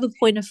have a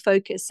point of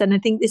focus. And I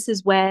think this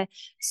is where,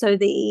 so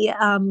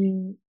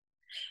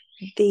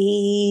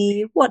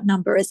what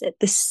number is it?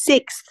 The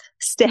 6th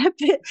step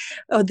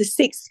or the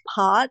 6th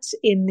part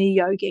in the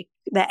yogic,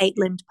 the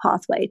 8-limbed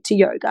pathway to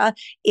yoga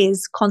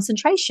is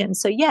concentration.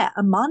 So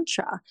a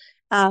mantra.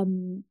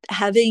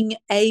 Having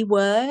a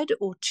word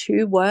or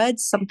 2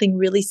 words, something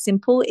really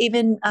simple.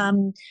 Even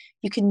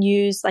you can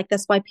use, like,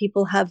 that's why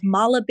people have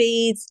mala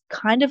beads,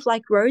 kind of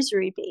like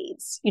rosary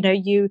beads.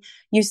 You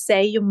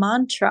say your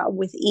mantra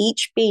with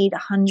each bead,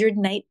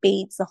 108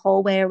 beads the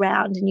whole way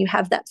around, and you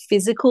have that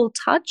physical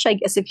touch. I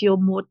guess if you're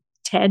more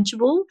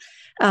tangible,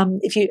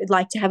 if you'd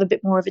like to have a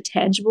bit more of a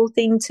tangible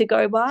thing to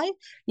go by,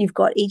 you've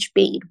got each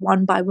bead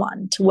one by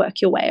one to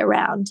work your way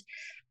around.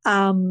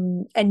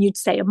 And you'd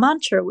say a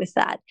mantra with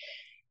that.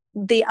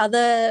 The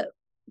other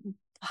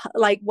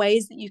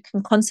ways that you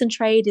can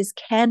concentrate is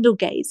candle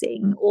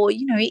gazing, or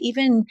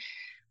even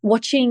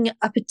watching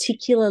a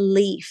particular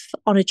leaf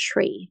on a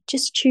tree.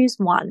 Just choose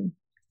one.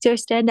 So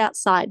stand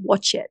outside,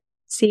 watch it,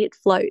 see it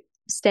float,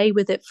 stay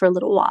with it for a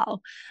little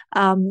while.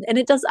 And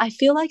it does. I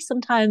feel like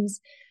sometimes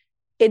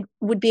it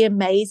would be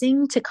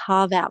amazing to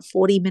carve out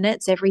 40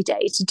 minutes every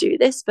day to do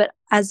this, but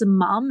as a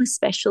mum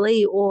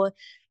especially, or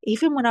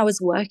even when I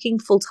was working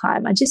full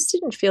time, I just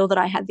didn't feel that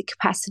I had the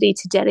capacity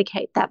to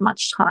dedicate that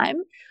much time.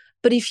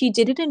 But if you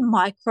did it in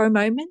micro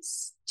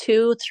moments,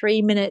 2 or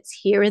 3 minutes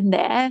here and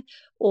there,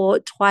 or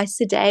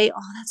twice a day.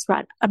 Oh, that's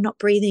right, I'm not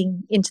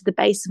breathing into the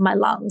base of my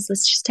lungs.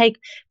 Let's just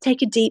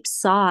take a deep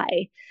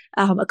sigh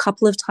a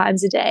couple of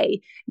times a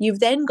day. You've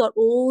then got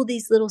all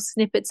these little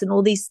snippets and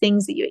all these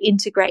things that you're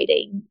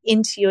integrating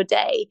into your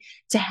day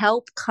to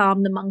help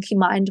calm the monkey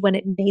mind when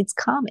it needs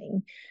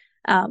calming,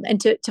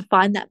 and to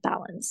find that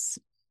balance.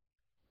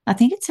 I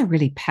think it's a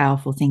really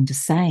powerful thing to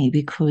say,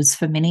 because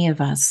for many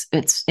of us,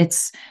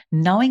 it's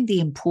knowing the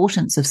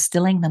importance of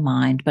stilling the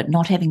mind, but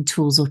not having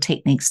tools or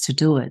techniques to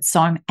do it. So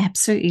I'm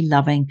absolutely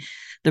loving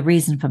the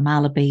reason for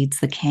mala beads,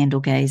 the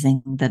candle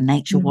gazing, the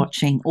nature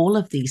watching, all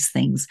of these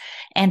things.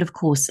 And of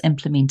course,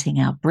 implementing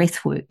our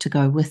breath work to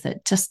go with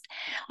it.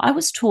 I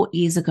was taught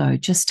years ago,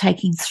 just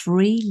taking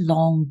 3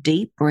 long,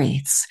 deep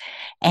breaths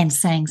and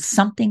saying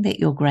something that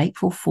you're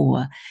grateful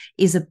for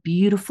is a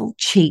beautiful,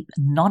 cheap,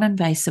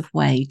 non-invasive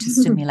way to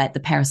stimulate the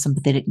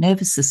parasympathetic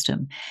nervous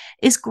system.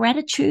 Is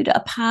gratitude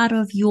a part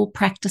of your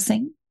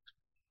practicing?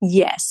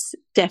 Yes,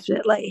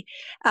 definitely.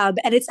 And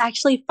it's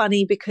actually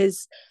funny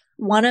because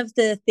one of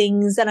the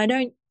things, and I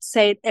don't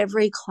say it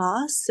every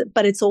class,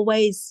 but it's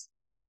always,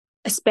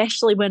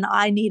 especially when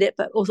I need it,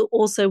 but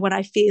also when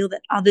I feel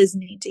that others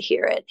need to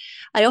hear it.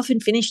 I often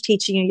finish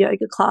teaching a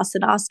yoga class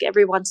and ask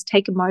everyone to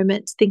take a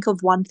moment to think of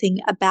one thing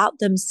about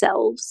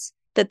themselves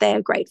that they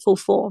are grateful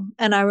for.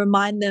 And I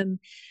remind them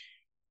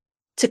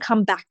to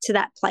come back to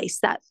that place,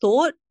 that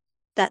thought,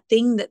 that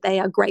thing that they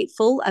are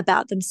grateful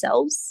about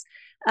themselves,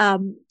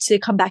 to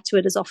come back to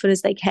it as often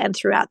as they can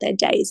throughout their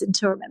days and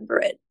to remember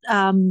it.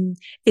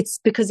 It's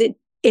because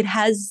it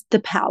has the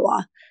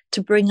power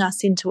to bring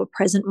us into a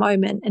present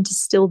moment and to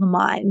still the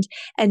mind,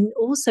 and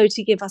also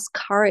to give us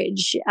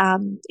courage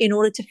in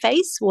order to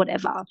face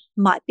whatever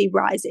might be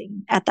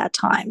rising at that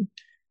time.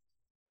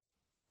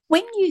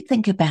 When you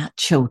think about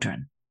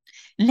children,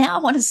 now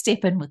I want to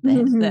step in with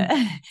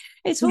that.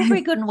 It's all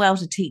very good and well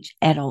to teach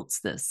adults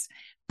this,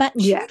 but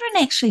children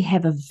actually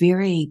have a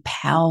very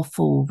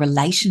powerful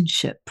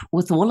relationship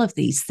with all of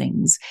these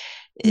things.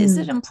 Is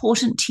it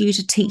important to you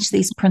to teach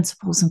these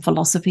principles and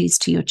philosophies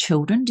to your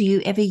children? Do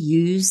you ever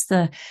use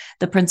the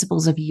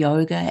principles of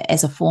yoga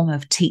as a form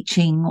of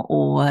teaching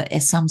or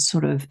as some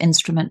sort of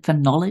instrument for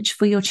knowledge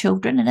for your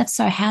children? And if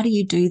so, how do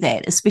you do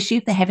that, especially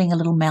if they're having a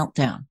little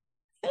meltdown?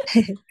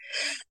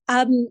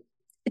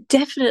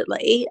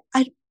 Definitely.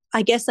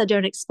 I guess I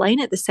don't explain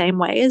it the same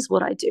way as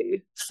what I do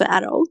for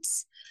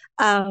adults.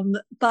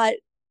 But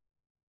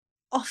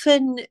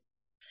often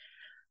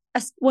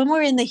when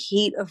we're in the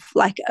heat of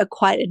like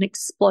quite an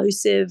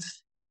explosive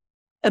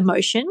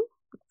emotion,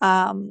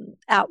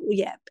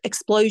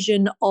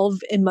 explosion of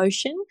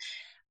emotion,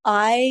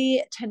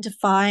 I tend to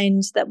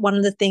find that one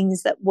of the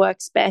things that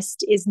works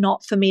best is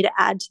not for me to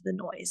add to the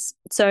noise.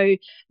 So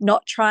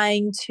not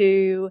trying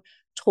to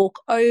talk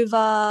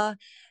over,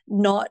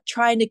 not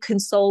trying to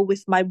console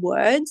with my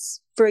words,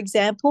 for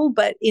example,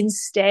 but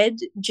instead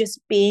just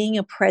being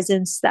a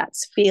presence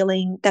that's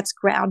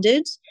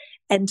grounded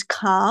and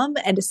calm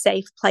and a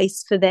safe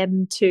place for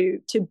them to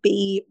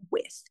be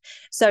with.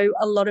 So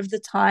a lot of the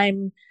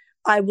time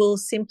I will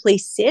simply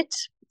sit,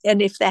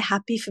 and if they're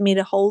happy for me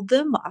to hold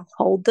them, I'll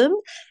hold them,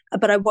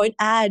 but I won't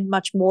add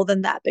much more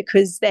than that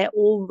because they're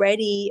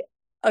already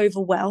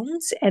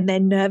overwhelmed and their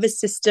nervous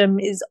system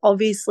is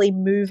obviously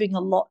moving a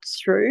lot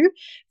through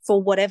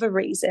for whatever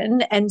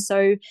reason. And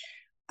so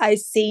I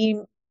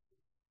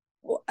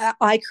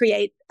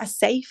create a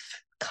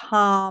safe,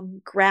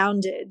 calm,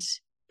 grounded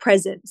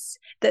presence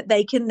that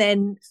they can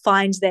then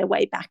find their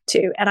way back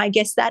to. And I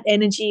guess that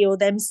energy, or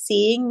them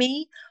seeing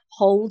me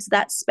hold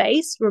that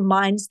space,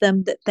 reminds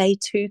them that they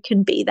too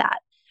can be that.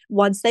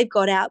 Once they've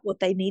got out what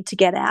they need to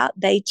get out,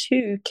 they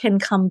too can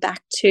come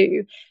back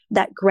to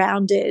that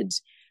grounded,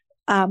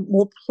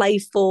 more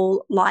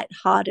playful,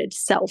 light-hearted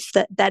self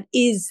that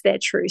is their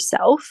true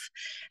self.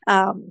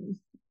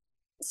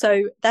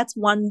 So that's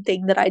one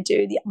thing that I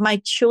do.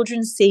 My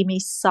children see me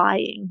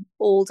sighing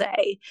all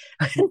day.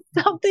 When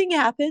something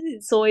happens,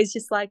 it's always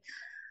just like,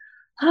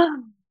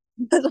 oh.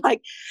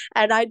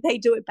 And they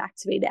do it back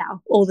to me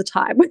now all the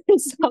time.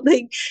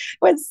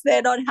 When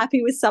they're not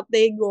happy with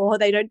something, or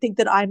they don't think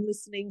that I'm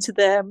listening to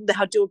them,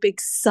 they'll do a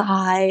big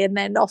sigh and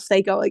then off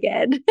they go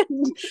again.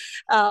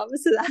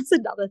 So that's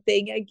another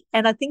thing.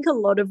 And I think a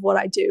lot of what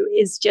I do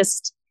is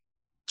just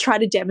try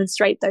to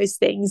demonstrate those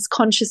things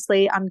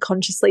consciously,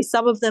 unconsciously.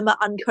 Some of them are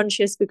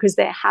unconscious because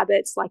they're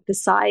habits, like the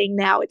sighing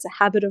now. It's a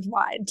habit of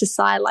mine to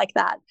sigh like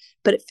that,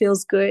 but it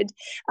feels good.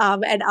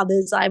 And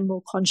others I'm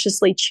more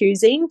consciously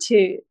choosing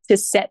to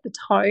set the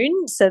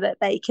tone so that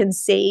they can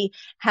see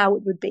how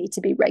it would be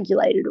to be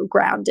regulated or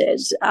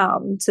grounded,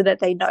 so that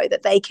they know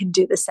that they can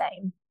do the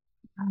same.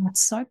 Oh,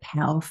 it's so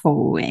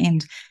powerful.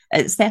 And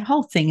it's that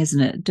whole thing,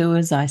 isn't it? Do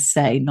as I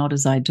say, not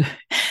as I do.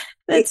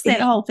 That's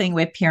that whole thing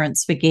where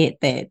parents forget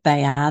that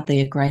they are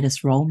their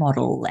greatest role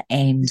model,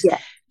 and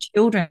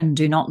Children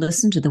do not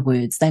listen to the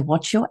words. They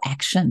watch your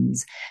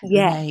actions.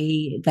 Yeah,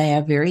 They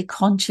are very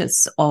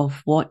conscious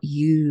of what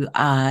you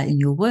are in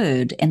your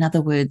word. In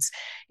other words,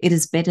 it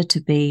is better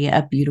to be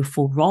a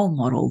beautiful role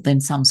model than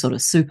some sort of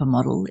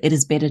supermodel. It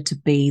is better to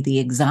be the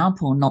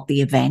example, not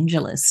the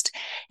evangelist.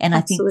 And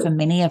I think for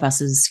absolutely. many of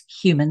us as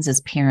humans,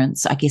 as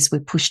parents, I guess we're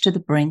pushed to the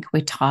brink.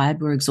 We're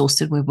tired. We're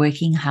exhausted. We're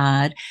working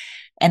hard.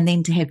 And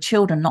then to have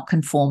children not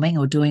conforming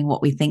or doing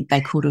what we think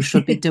they could or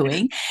should be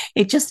doing,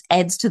 it just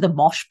adds to the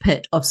mosh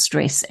pit of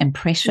stress and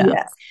pressure.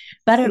 Yes,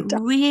 But it it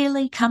does.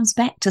 really comes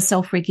back to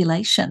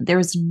self-regulation. There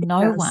is It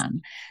no does.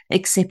 one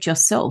except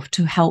yourself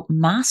to help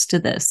master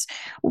this.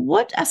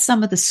 What are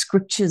some of the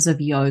scriptures of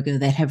yoga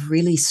that have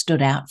really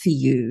stood out for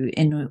you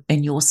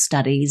in your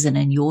studies and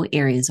in your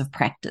areas of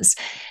practice?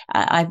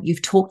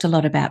 You've talked a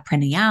lot about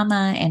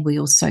pranayama, and we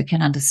also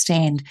can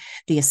understand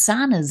the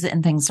asanas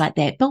and things like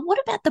that. But what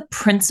about the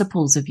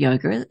principles of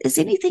yoga? Has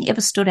anything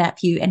ever stood out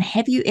for you? And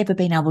have you ever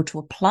been able to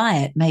apply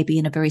it maybe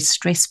in a very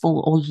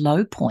stressful or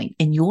low point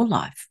in your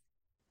life?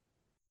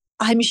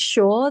 I'm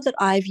sure that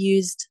I've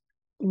used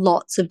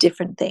lots of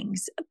different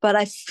things, but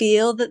I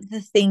feel that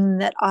the thing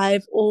that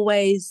I've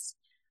always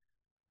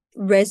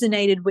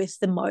resonated with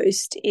the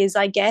most is,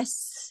 I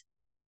guess,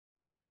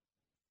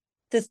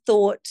 the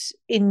thought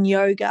in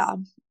yoga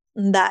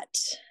that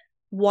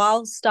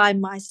whilst I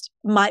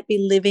might be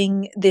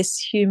living this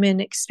human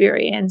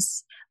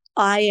experience,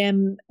 I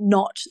am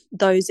not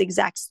those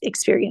exact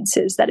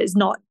experiences. That is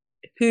not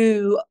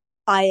who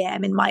I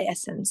am in my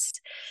essence.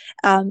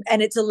 And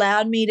it's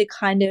allowed me to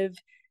kind of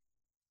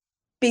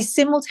be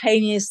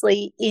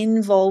simultaneously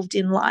involved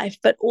in life,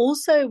 but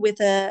also with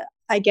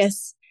I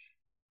guess,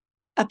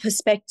 a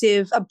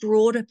perspective, a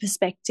broader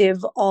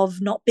perspective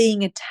of not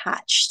being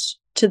attached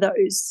to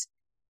those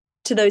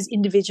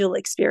individual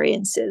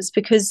experiences,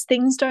 because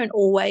things don't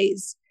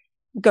always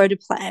go to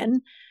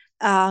plan.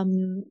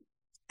 And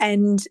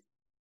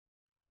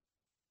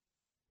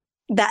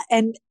that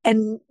and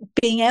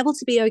being able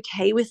to be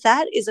okay with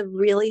that is a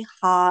really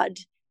hard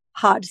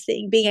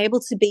thing. Being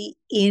able to be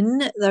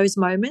in those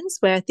moments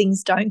where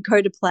things don't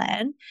go to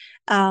plan,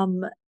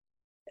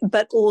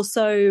 but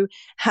also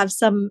have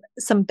some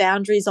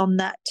boundaries on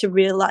that, to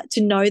realize,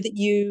 to know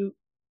that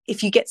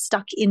if you get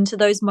stuck into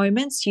those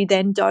moments, you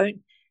then don't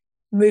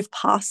move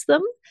past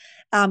them.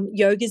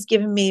 Yoga's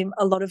given me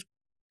a lot of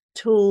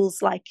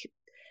tools, like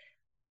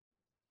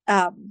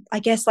I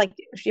guess, like,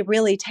 if you're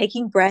really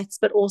taking breaths,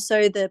 but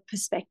also the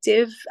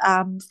perspective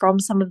from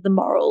some of the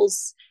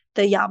morals,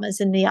 the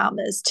yamas and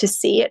niyamas, to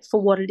see it for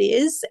what it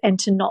is and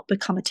to not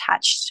become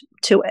attached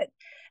to it.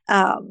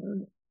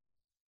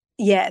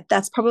 Yeah,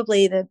 that's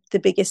probably the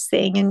biggest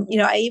thing. And,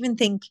 I even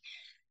think,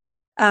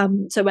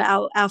 so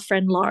our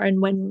friend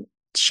Lauren, when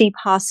she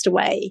passed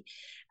away,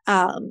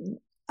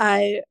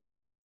 I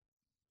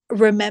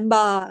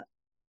remember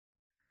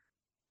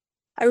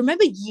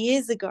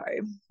years ago,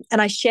 and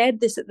I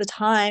shared this at the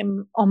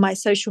time on my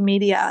social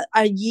media.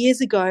 Years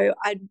ago,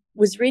 I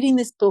was reading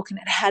this book, and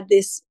it had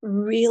this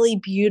really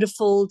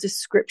beautiful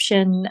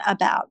description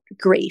about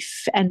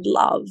grief and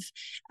love.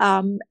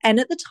 And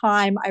at the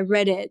time, I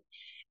read it,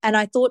 and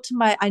I thought to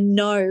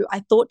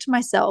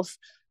myself,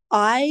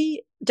 I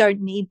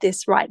don't need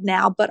this right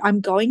now, but I'm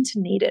going to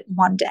need it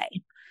one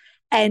day.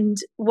 And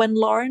when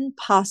Lauren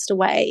passed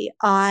away,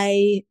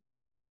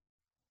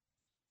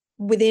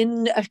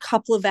 within a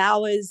couple of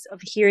hours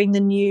of hearing the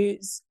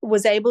news,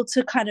 was able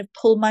to kind of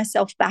pull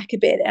myself back a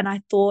bit. And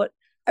I thought,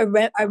 I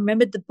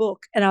remembered the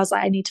book, and I was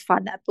like, I need to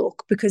find that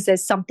book, because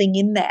there's something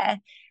in there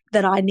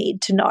that I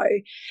need to know.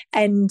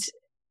 And,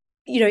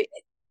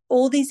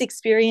 all these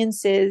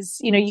experiences,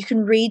 you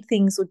can read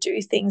things or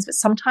do things, but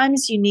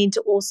sometimes you need to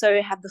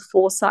also have the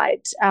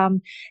foresight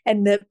and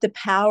the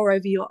power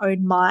over your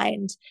own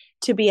mind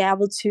to be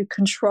able to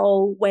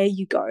control where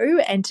you go,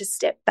 and to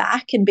step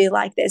back and be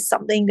like, there's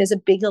a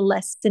bigger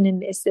lesson in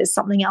this. There's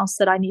something else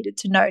that I needed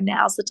to know.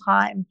 Now's the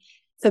time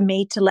for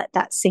me to let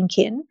that sink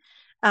in.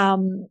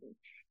 And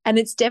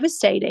it's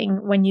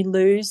devastating when you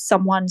lose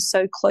someone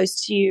so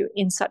close to you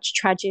in such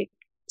tragic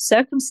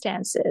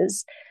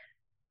circumstances.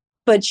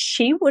 But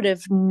she would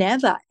have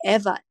never,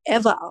 ever,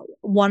 ever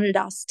wanted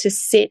us to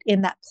sit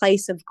in that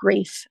place of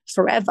grief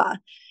forever.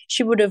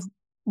 She would have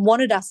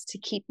wanted us to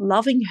keep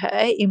loving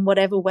her in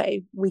whatever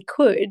way we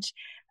could,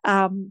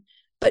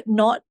 but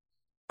not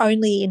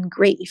only in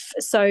grief.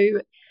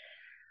 So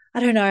I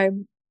don't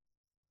know.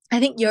 I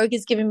think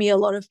yoga's given me a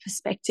lot of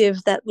perspective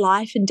that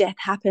life and death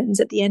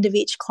happens. At the end of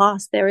each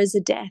class, there is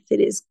a death.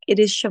 It is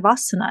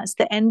shavasana. It's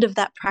the end of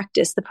that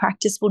practice. The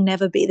practice will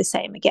never be the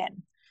same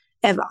again,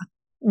 ever,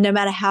 no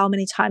matter how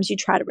many times you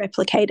try to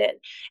replicate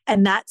it.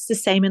 And that's the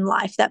same in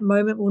life. That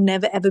moment will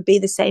never, ever be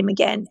the same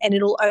again. And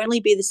it'll only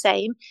be the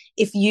same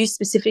if you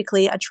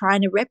specifically are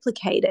trying to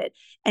replicate it.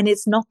 And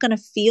it's not going to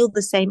feel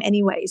the same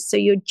anyways. So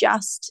you're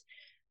just,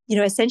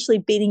 essentially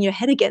beating your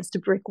head against a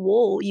brick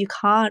wall. You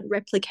can't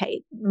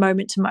replicate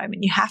moment to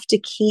moment. You have to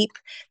keep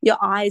your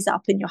eyes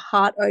up and your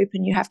heart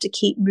open. You have to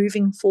keep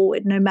moving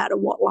forward no matter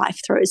what life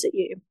throws at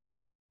you.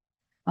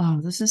 Oh,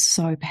 this is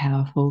so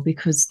powerful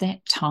because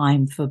that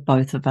time for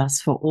both of us,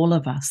 for all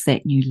of us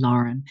that knew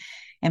Lauren.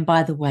 And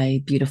by the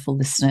way, beautiful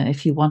listener,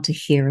 if you want to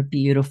hear a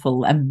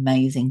beautiful,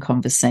 amazing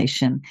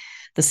conversation,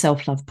 the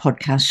Self Love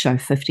Podcast Show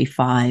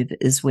 55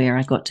 is where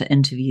I got to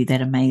interview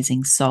that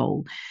amazing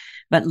soul.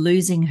 But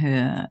losing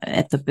her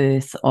at the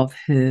birth of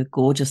her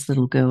gorgeous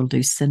little girl,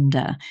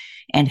 Lucinda,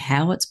 and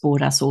how it's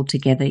brought us all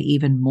together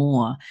even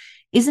more.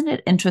 Isn't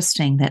it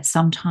interesting that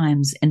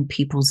sometimes in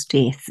people's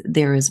death,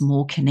 there is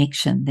more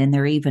connection than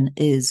there even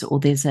is,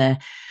 or there's a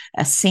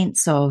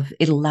sense of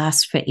it'll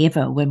last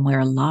forever when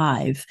we're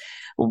alive?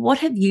 What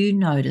have you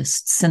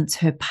noticed since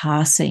her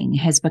passing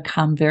has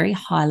become very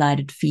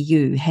highlighted for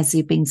you? Has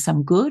there been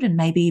some good and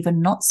maybe even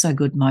not so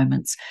good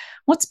moments?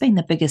 What's been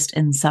the biggest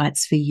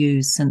insights for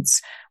you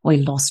since we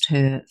lost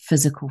her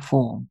physical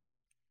form?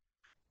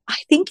 I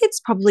think it's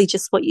probably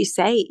just what you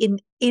say.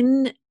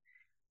 In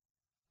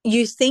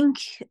you think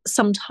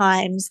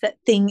sometimes that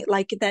thing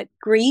like that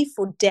grief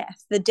or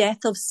death, the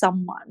death of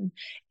someone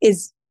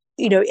is,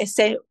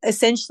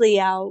 essentially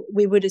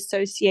we would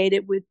associate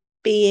it with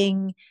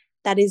being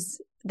that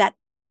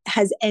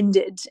has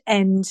ended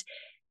and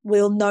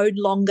will no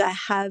longer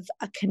have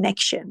a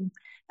connection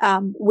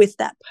with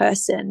that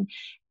person.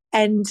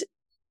 And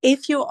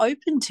if you're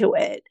open to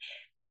it,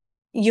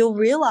 you'll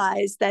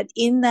realize that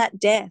in that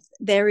death,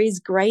 there is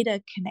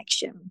greater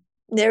connection.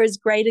 There is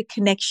greater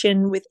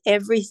connection with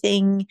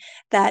everything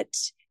that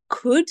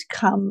could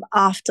come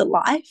after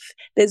life.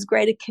 There's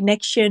greater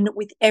connection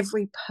with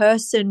every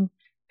person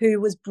who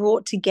was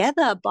brought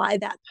together by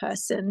that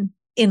person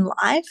in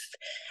life.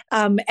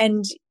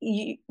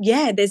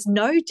 There's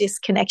no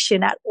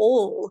disconnection at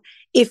all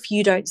if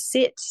you don't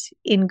sit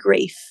in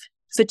grief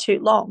for too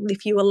long,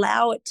 if you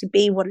allow it to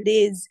be what it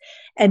is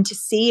and to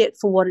see it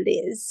for what it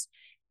is.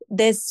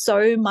 There's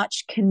so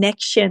much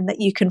connection that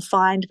you can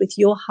find with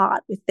your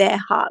heart, with their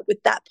heart, with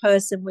that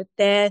person, with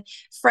their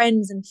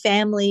friends and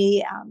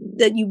family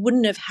that you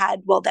wouldn't have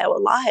had while they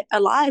were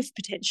alive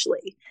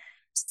potentially.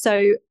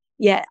 So,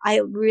 yeah,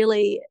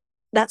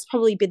 that's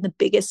probably been the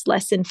biggest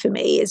lesson for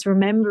me, is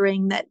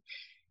remembering that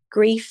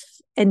grief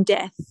and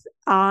death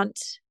aren't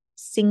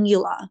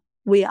singular.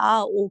 We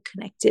are all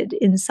connected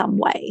in some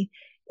way,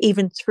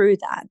 even through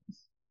that.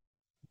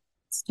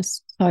 It's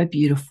just so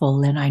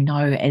beautiful. And I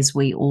know as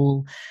we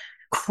all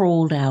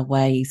crawled our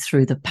way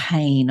through the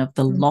pain of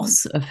the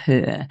loss of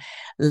her,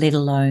 let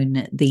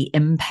alone the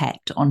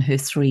impact on her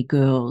three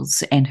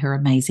girls and her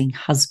amazing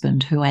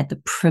husband, who had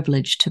the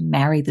privilege to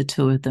marry the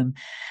two of them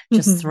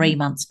just 3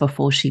 months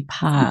before she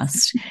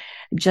passed.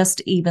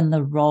 Just even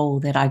the role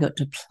that I got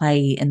to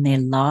play in their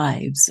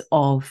lives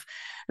of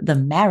the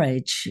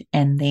marriage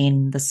and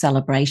then the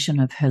celebration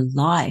of her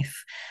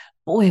life.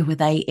 Boy, were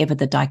they ever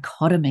the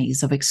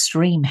dichotomies of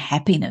extreme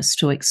happiness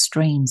to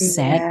extreme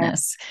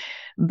sadness.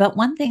 But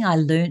one thing I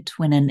learnt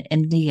when in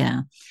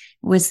India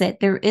was that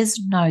there is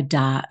no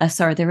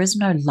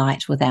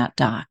light without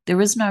dark. There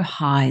is no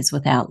highs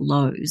without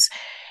lows.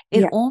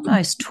 It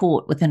almost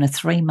taught within a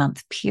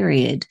 3-month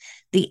period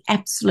the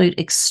absolute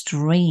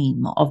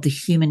extreme of the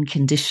human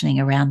conditioning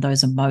around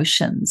those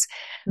emotions,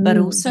 but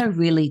also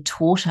really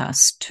taught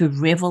us to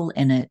revel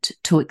in it,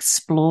 to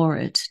explore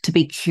it, to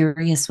be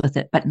curious with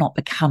it, but not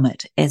become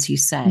it, as you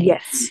say.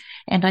 Yes.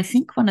 And I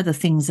think one of the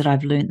things that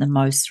I've learned the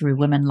most through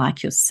women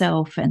like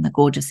yourself and the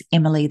gorgeous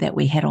Emily that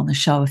we had on the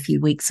show a few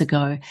weeks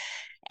ago,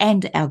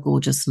 and our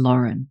gorgeous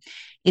Lauren,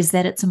 is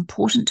that it's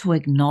important to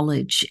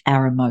acknowledge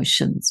our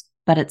emotions,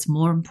 but it's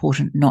more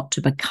important not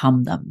to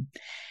become them.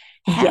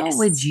 How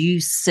would you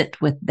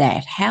sit with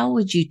that? How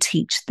would you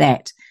teach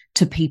that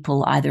to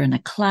people, either in a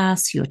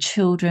class, your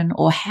children,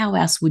 or how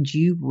else would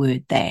you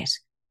word that?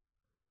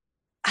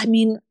 I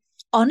mean,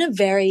 on a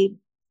very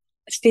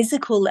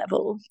physical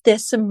level,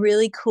 there's some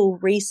really cool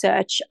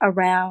research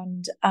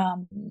around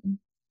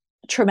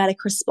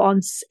traumatic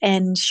response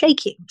and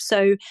shaking.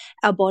 So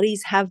our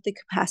bodies have the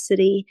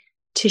capacity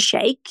to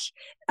shake,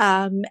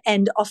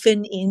 and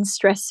often in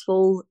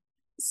stressful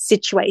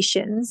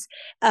situations,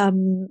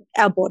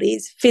 our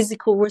body's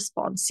physical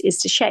response is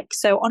to shake.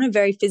 So on a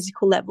very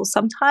physical level,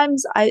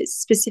 sometimes I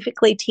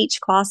specifically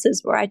teach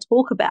classes where I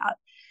talk about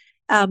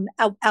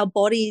our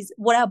bodies,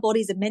 what our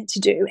bodies are meant to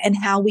do, and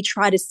how we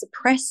try to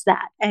suppress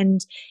that.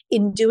 And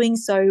in doing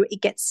so,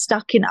 it gets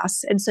stuck in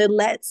us. And so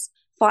let's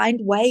find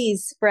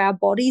ways for our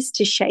bodies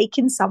to shake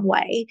in some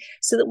way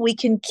so that we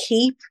can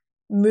keep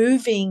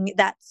moving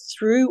that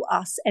through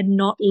us and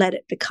not let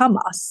it become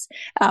us.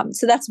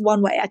 So that's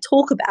one way I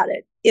talk about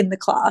it in the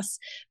class,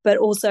 but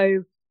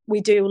also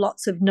we do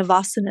lots of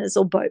navasanas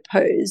or boat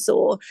pose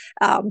or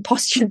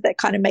postures that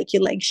kind of make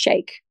your legs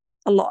shake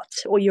a lot,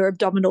 or your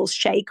abdominals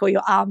shake, or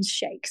your arms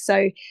shake.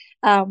 So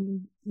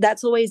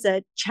that's always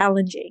a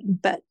challenging,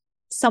 but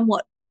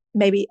somewhat,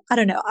 maybe, I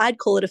don't know, I'd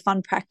call it a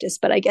fun practice,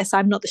 but I guess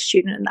I'm not the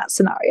student in that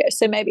scenario,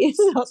 so maybe it's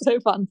not so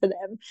fun for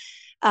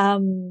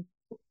them.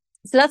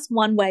 So that's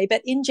one way.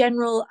 But in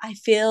general, I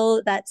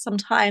feel that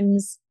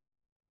sometimes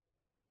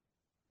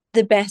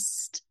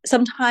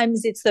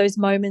it's those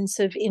moments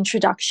of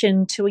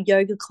introduction to a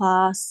yoga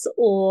class,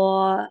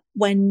 or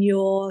when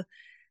you're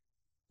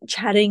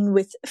chatting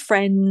with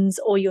friends,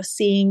 or you're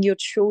seeing your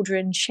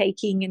children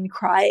shaking and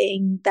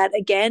crying, that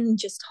again,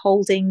 just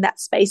holding that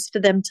space for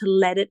them to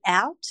let it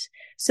out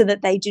so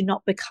that they do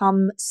not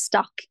become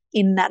stuck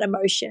in that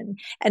emotion.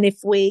 And if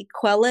we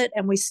quell it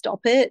and we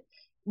stop it,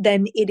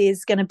 then it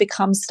is going to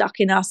become stuck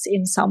in us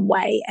in some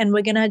way. And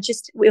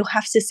we'll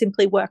have to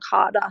simply work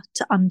harder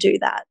to undo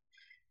that.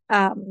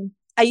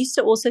 I used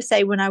to also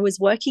say, when I was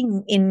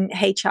working in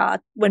HR,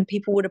 when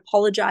people would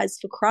apologize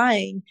for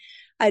crying,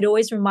 I'd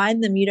always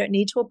remind them, you don't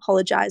need to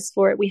apologize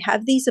for it. We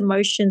have these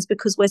emotions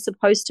because we're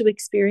supposed to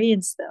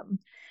experience them.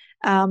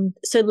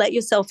 So let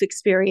yourself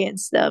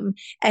experience them,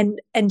 and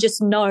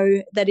just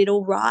know that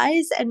it'll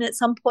rise, and at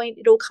some point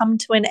it'll come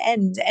to an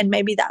end. And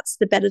maybe that's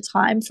the better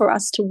time for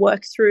us to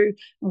work through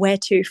where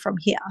to from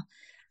here.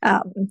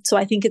 So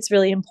I think it's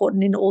really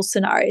important in all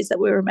scenarios that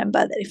we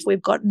remember that if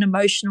we've got an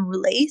emotional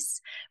release,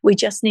 we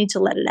just need to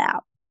let it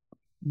out.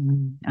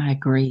 I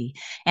agree.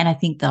 And I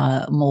think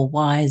the more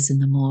wise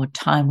and the more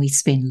time we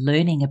spend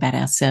learning about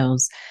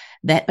ourselves,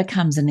 that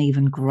becomes an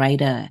even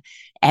greater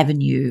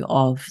avenue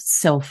of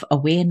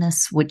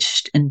self-awareness,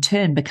 which in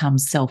turn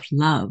becomes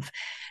self-love.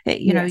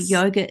 You know,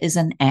 yoga is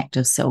an act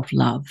of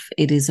self-love.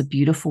 It is a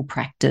beautiful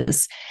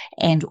practice.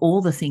 And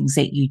all the things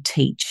that you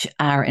teach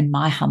are, in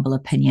my humble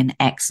opinion,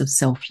 acts of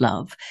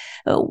self-love.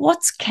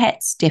 What's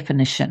Kat's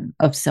definition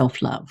of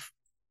self-love?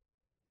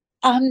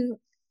 Do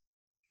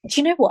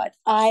you know what?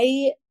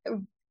 I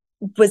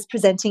was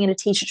presenting at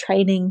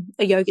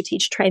a yoga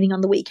teacher training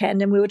on the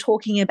weekend, and we were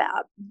talking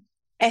about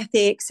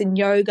ethics and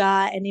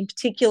yoga. And in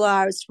particular,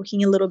 I was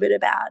talking a little bit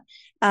about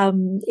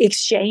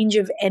exchange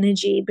of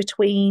energy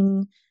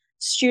between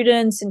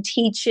students and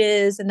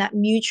teachers, and that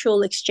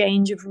mutual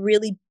exchange of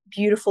really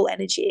beautiful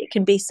energy. It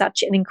can be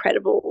such an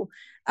incredible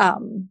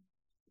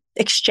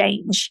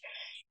exchange.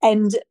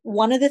 And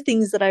one of the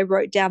things that I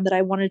wrote down that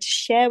I wanted to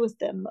share with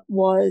them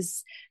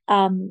was,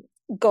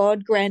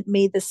 God grant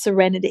me the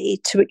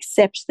serenity to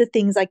accept the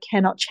things I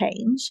cannot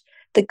change,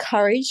 the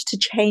courage to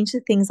change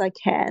the things I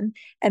can,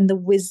 and the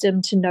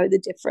wisdom to know the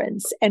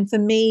difference. And for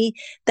me,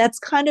 that's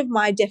kind of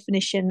my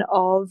definition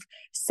of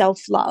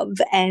self-love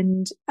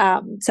and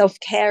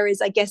self-care, is,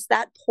 I guess,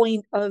 that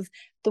point of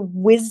the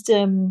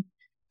wisdom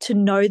to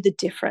know the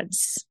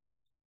difference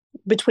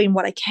between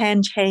what I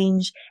can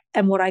change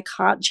and what I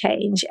can't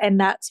change. And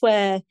that's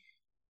what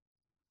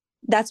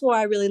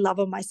I really love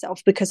on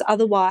myself, because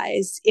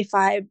otherwise, if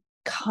I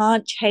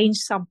can't change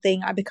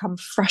something, I become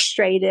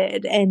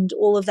frustrated and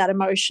all of that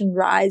emotion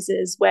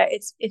rises, where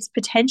it's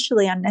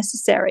potentially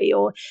unnecessary.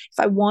 Or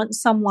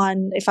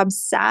if I'm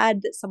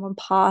sad that someone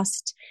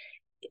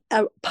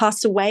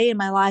passed away in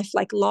my life,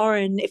 like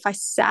Lauren, if I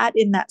sat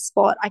in that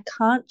spot, I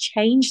can't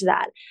change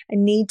that. I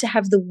need to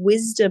have the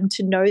wisdom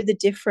to know the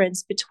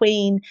difference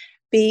between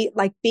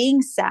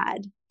being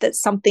sad that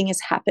something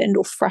has happened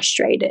or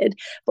frustrated,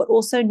 but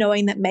also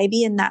knowing that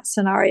maybe in that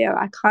scenario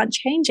I can't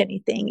change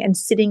anything, and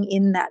sitting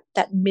in that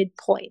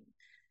midpoint.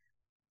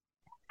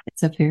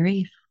 It's a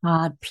very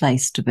hard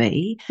place to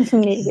be, but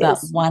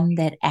Yes. one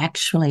that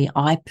actually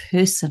I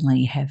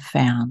personally have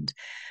found,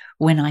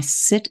 when I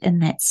sit in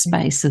that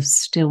space of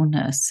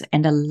stillness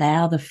and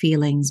allow the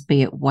feelings,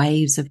 be it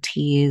waves of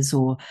tears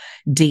or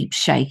deep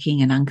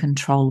shaking and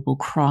uncontrollable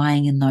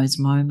crying in those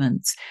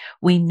moments,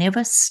 we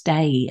never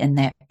stay in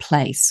that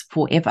place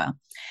forever.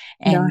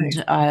 And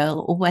no. I'll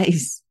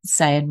always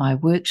say in my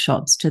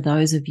workshops to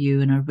those of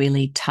you in a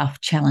really tough,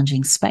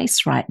 challenging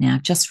space right now,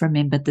 just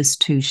remember this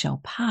too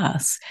shall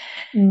pass.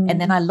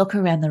 And then I look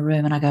around the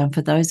room and I go, and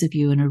for those of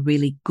you in a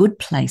really good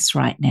place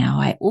right now,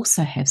 I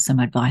also have some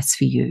advice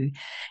for you.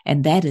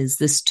 And that is,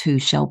 this too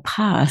shall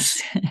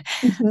pass.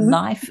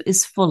 Life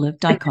is full of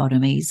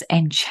dichotomies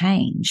and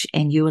change.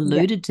 And you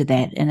alluded to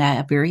that in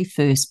our very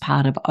first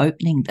part of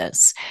opening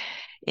this.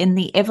 In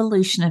the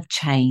evolution of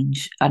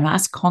change, and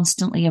us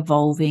constantly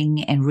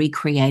evolving and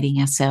recreating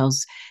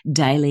ourselves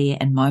daily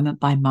and moment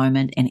by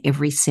moment and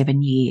every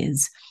 7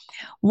 years,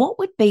 what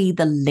would be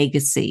the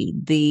legacy,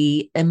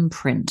 the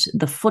imprint,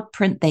 the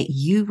footprint that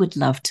you would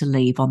love to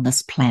leave on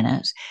this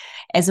planet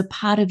as a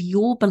part of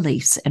your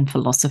beliefs and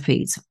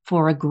philosophies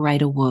for a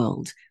greater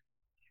world?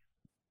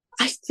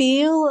 I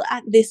feel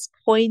at this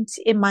point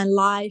in my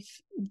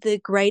life, the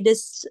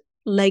greatest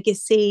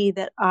legacy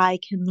that I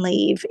can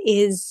leave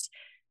is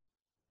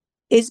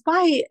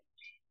by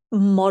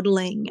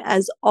modeling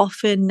as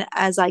often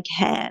as I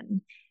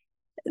can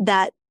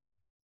that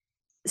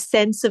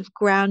sense of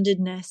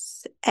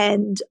groundedness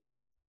and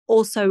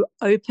also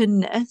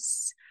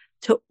openness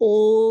to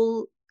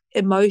all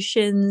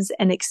emotions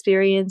and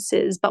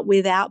experiences, but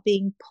without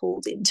being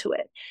pulled into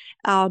it,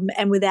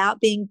 and without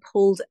being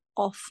pulled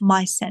off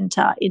my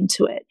center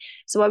into it.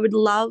 So I would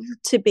love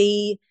to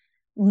be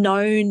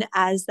known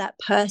as that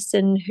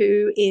person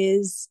who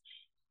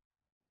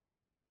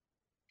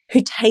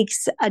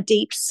takes a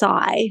deep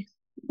sigh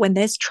when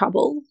there's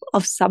trouble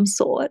of some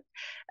sort,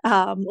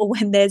 or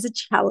when there's a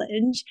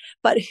challenge,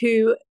 but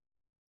who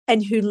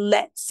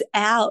lets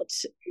out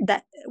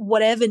that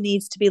whatever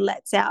needs to be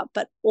lets out,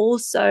 but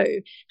also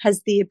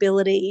has the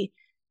ability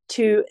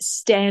to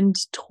stand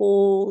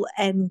tall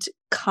and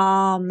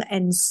calm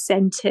and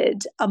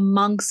centered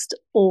amongst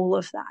all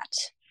of that.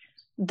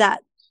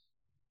 That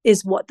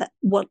is what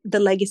the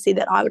legacy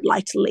that I would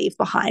like to leave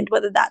behind,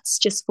 whether that's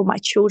just for my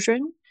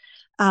children,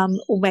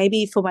 or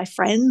maybe for my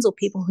friends or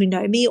people who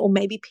know me, or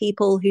maybe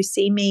people who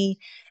see me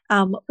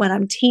when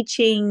I'm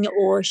teaching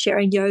or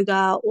sharing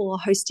yoga or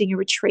hosting a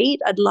retreat.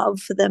 I'd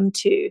love for them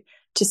to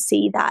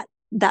see that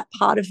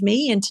part of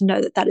me and to know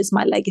that that is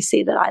my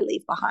legacy that I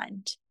leave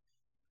behind.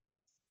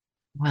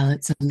 Well,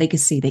 it's a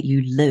legacy that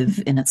you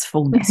live in its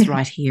fullness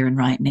right here and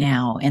right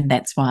now. And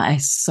that's why I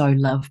so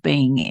love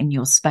being in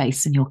your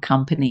space and your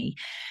company.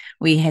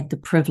 We had the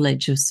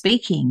privilege of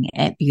speaking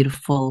at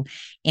beautiful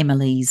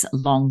Emily's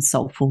long,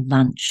 soulful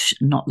lunch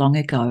not long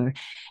ago.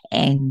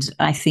 And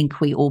I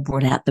think we all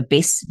brought out the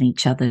best in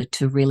each other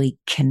to really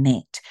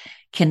connect.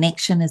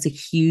 Connection is a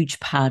huge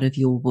part of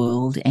your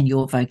world and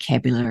your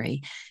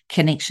vocabulary.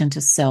 Connection to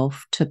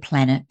self, to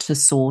planet, to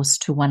source,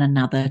 to one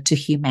another, to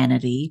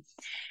humanity.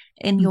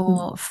 In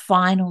your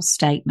final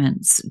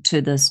statements to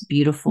this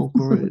beautiful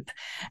group,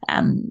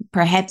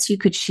 perhaps you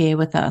could share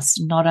with us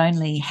not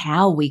only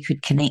how we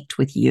could connect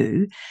with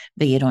you,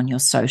 be it on your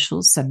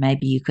socials, so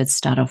maybe you could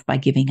start off by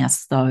giving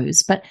us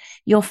those, but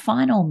your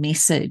final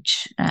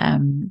message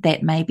that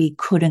maybe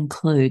could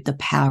include the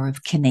power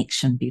of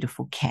connection,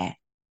 beautiful Kat.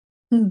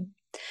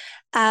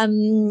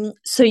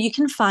 So you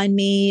can find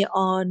me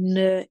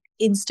on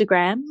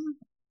Instagram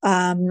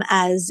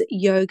as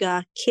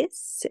Yoga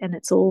Kiss, and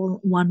it's all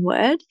one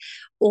word,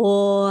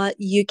 or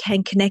you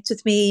can connect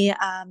with me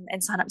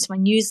and sign up to my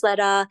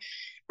newsletter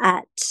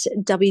at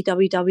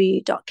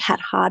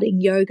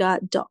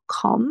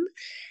www.cathardingyoga.com.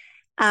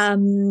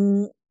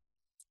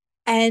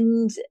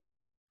 And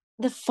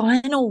the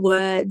final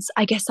words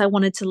I guess I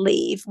wanted to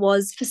leave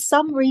was, for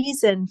some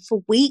reason,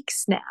 for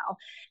weeks now,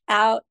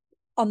 out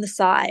on the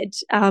side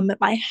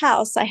at my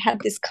house, I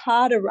had this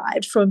card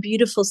arrived from a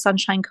beautiful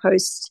Sunshine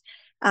Coast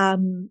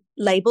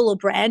label or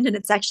brand, and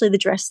it's actually the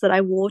dress that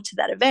I wore to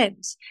that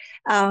event.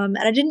 And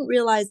I didn't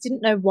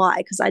know why,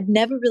 because I'd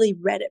never really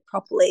read it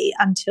properly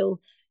until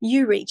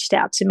you reached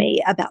out to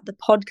me about the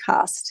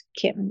podcast,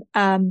 Kim.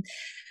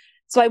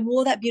 So I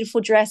wore that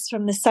beautiful dress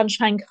from the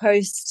Sunshine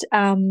Coast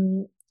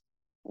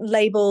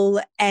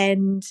label,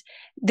 and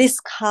this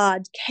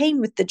card came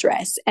with the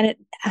dress, and it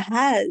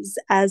has,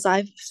 as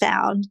I've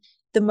found,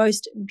 the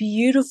most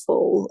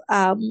beautiful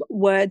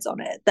words on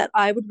it that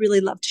I would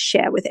really love to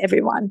share with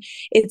everyone.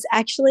 It's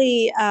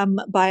actually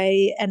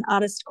by an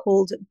artist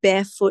called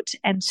Barefoot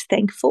and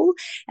Thankful,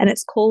 and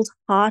it's called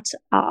Heart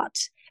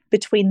Art,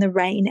 Between the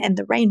Rain and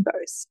the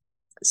Rainbows.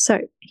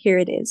 So here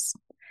it is.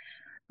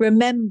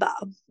 Remember,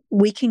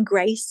 we can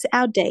grace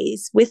our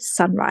days with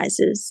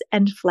sunrises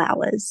and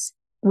flowers,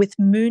 with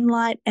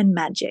moonlight and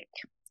magic.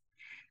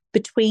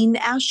 Between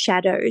our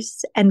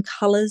shadows and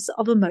colors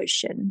of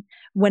emotion,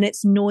 when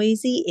it's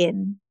noisy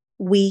in,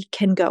 we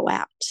can go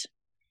out.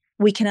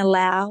 We can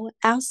allow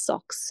our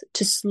socks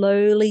to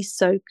slowly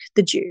soak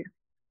the dew.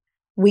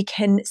 We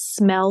can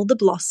smell the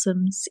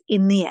blossoms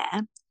in the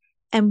air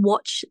and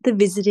watch the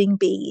visiting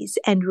bees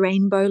and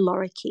rainbow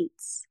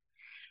lorikeets.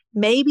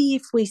 Maybe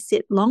if we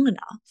sit long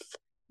enough,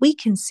 we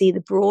can see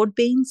the broad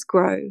beans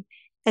grow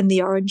and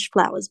the orange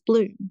flowers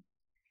bloom.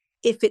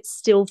 If it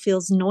still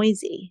feels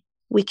noisy,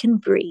 we can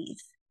breathe.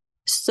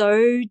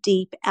 So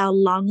deep our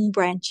lung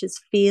branches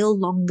feel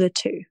longer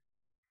too.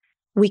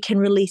 We can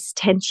release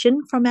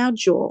tension from our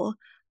jaw,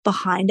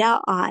 behind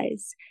our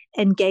eyes,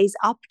 and gaze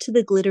up to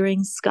the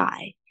glittering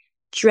sky,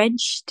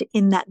 drenched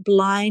in that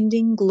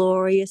blinding,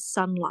 glorious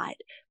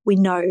sunlight we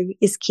know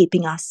is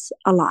keeping us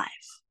alive.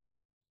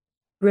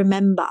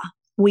 Remember,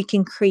 we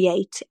can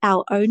create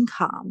our own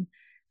calm,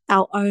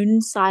 our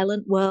own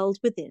silent world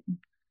within,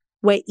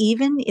 where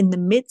even in the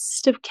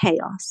midst of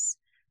chaos,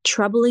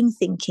 troubling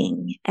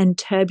thinking, and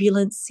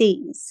turbulent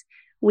seas,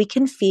 we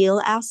can feel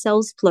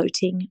ourselves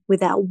floating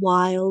with our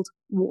wild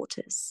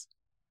waters.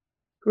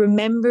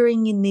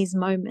 Remembering in these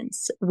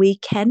moments, we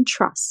can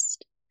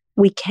trust,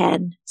 we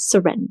can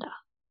surrender.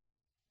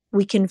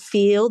 We can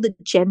feel the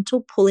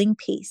gentle pulling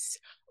peace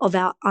of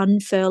our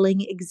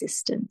unfurling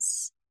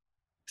existence.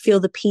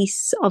 Feel the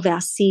peace of our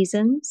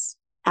seasons,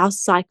 our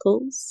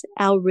cycles,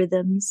 our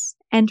rhythms,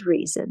 and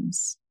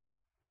reasons.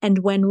 And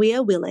when we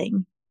are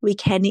willing, we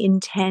can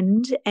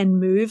intend and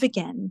move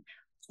again,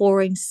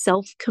 pouring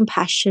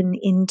self-compassion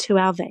into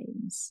our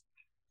veins,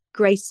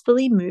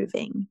 gracefully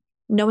moving,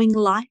 knowing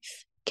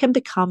life can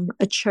become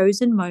a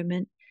chosen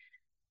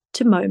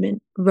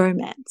moment-to-moment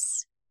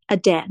romance, a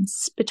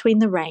dance between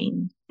the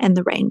rain and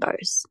the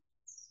rainbows.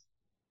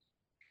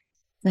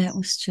 That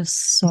was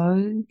just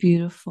so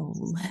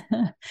beautiful.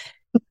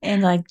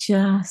 And I'm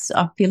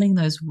feeling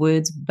those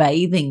words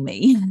bathing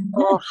me.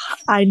 Oh,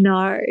 I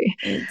know.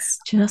 It's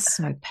just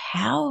so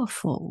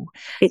powerful.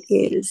 It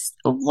is.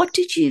 What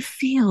did you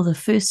feel the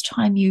first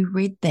time you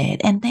read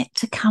that? And that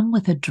to come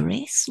with a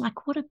dress?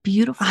 Like, what a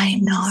beautiful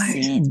thing to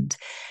send.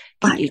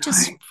 Can you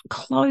just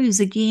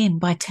close again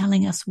by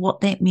telling us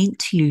what that meant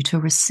to you to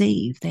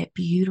receive that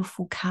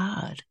beautiful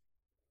card?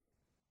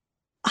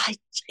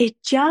 it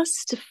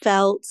just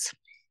felt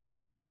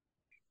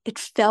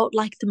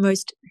like the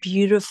most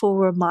beautiful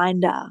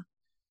reminder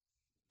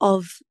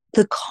of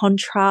the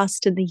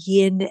contrast and the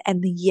yin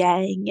and the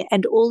yang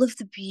and all of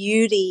the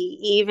beauty,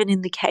 even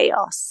in the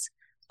chaos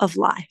of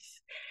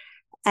life.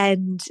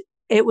 And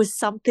it was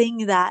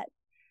something that,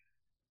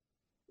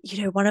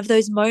 one of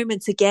those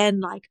moments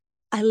again, like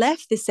I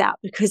left this out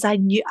because I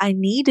knew I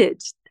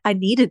needed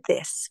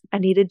this. I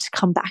needed to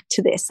come back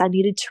to this. I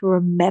needed to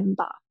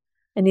remember.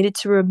 I needed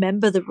to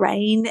remember the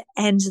rain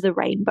and the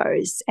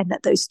rainbows, and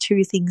that those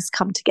two things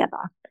come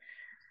together.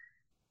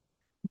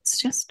 It's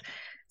just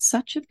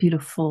such a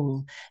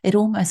beautiful,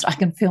 I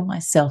can feel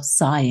myself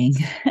sighing.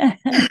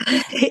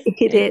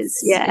 It is,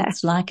 yeah.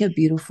 It's like a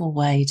beautiful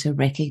way to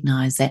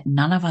recognize that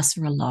none of us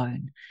are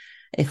alone.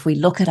 If we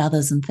look at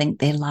others and think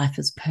their life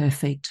is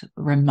perfect,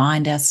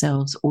 remind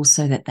ourselves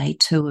also that they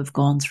too have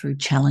gone through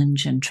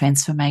challenge and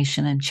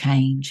transformation and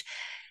change,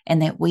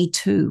 and that we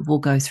too will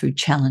go through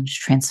challenge,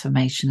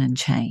 transformation and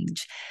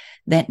change,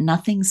 that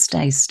nothing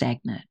stays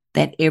stagnant,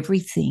 that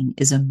everything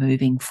is a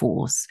moving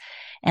force.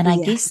 And I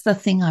guess the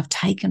thing I've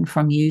taken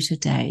from you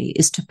today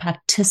is to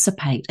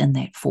participate in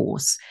that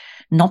force,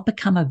 not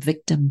become a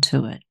victim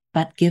to it,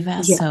 but give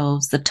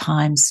ourselves the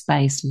time,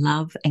 space,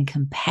 love and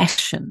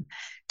compassion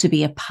to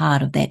be a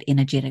part of that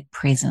energetic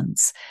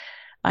presence.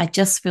 I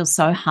just feel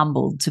so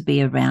humbled to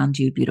be around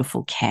you,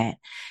 beautiful Kat.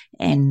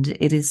 And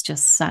it is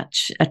just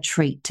such a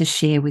treat to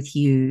share with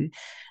you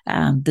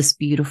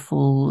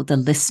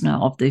the listener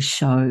of this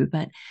show.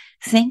 But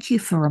thank you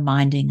for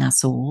reminding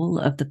us all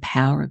of the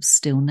power of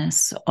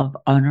stillness, of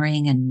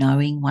honoring and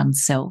knowing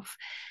oneself.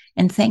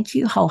 And thank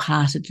you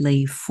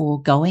wholeheartedly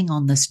for going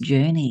on this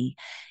journey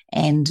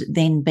and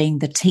then being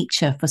the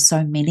teacher for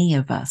so many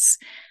of us.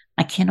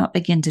 I cannot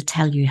begin to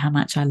tell you how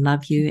much I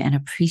love you and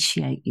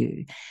appreciate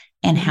you,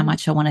 and how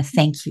much I want to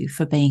thank you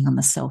for being on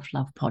the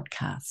Self-Love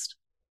podcast.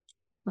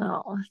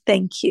 Oh,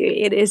 thank you.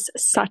 It is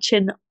such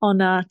an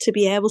honor to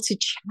be able to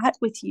chat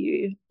with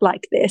you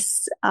like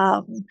this.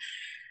 Thank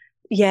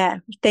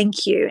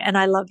you. And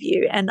I love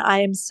you. And I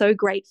am so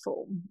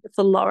grateful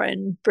for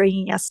Lauren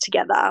bringing us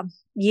together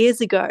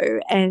years ago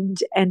and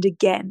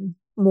again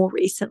more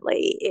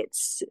recently.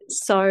 It's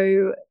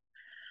so,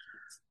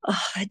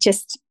 it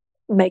just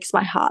makes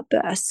my heart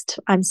burst.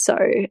 I'm so,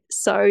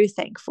 so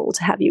thankful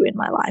to have you in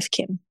my life,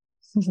 Kim.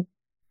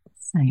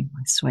 Same,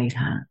 my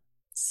sweetheart.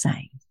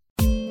 Same.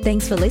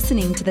 Thanks for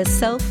listening to the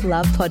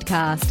Self-Love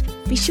Podcast.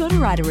 Be sure to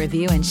write a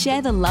review and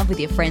share the love with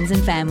your friends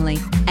and family.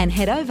 And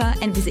head over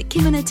and visit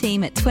Kim and her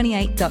team at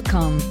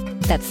 28.com.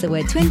 That's the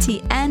word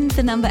 20 and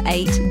the number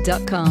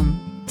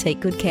 8.com.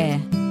 Take good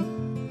care.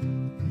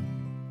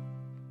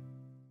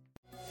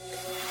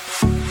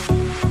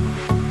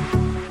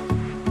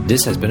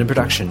 This has been a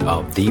production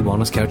of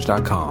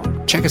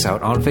TheWellnessCouch.com. Check us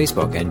out on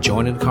Facebook and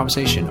join in the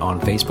conversation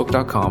on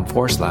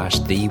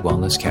Facebook.com/The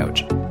Wellness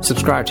Couch.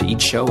 Subscribe to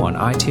each show on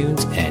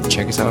iTunes and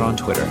check us out on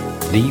Twitter.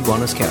 The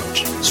Wellness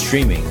Couch,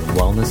 streaming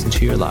wellness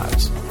into your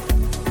lives.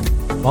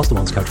 Whilst the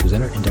Wellness Couch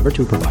presenter endeavor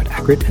to provide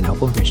accurate and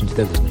helpful information to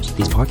their listeners,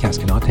 these podcasts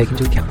cannot take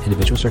into account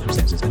individual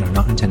circumstances and are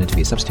not intended to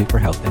be a substitute for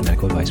health and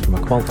medical advice from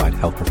a qualified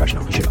health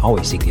professional. You should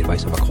always seek the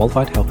advice of a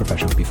qualified health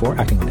professional before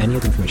acting on any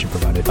of the information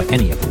provided by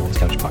any of the Wellness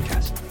Couch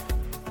podcasts.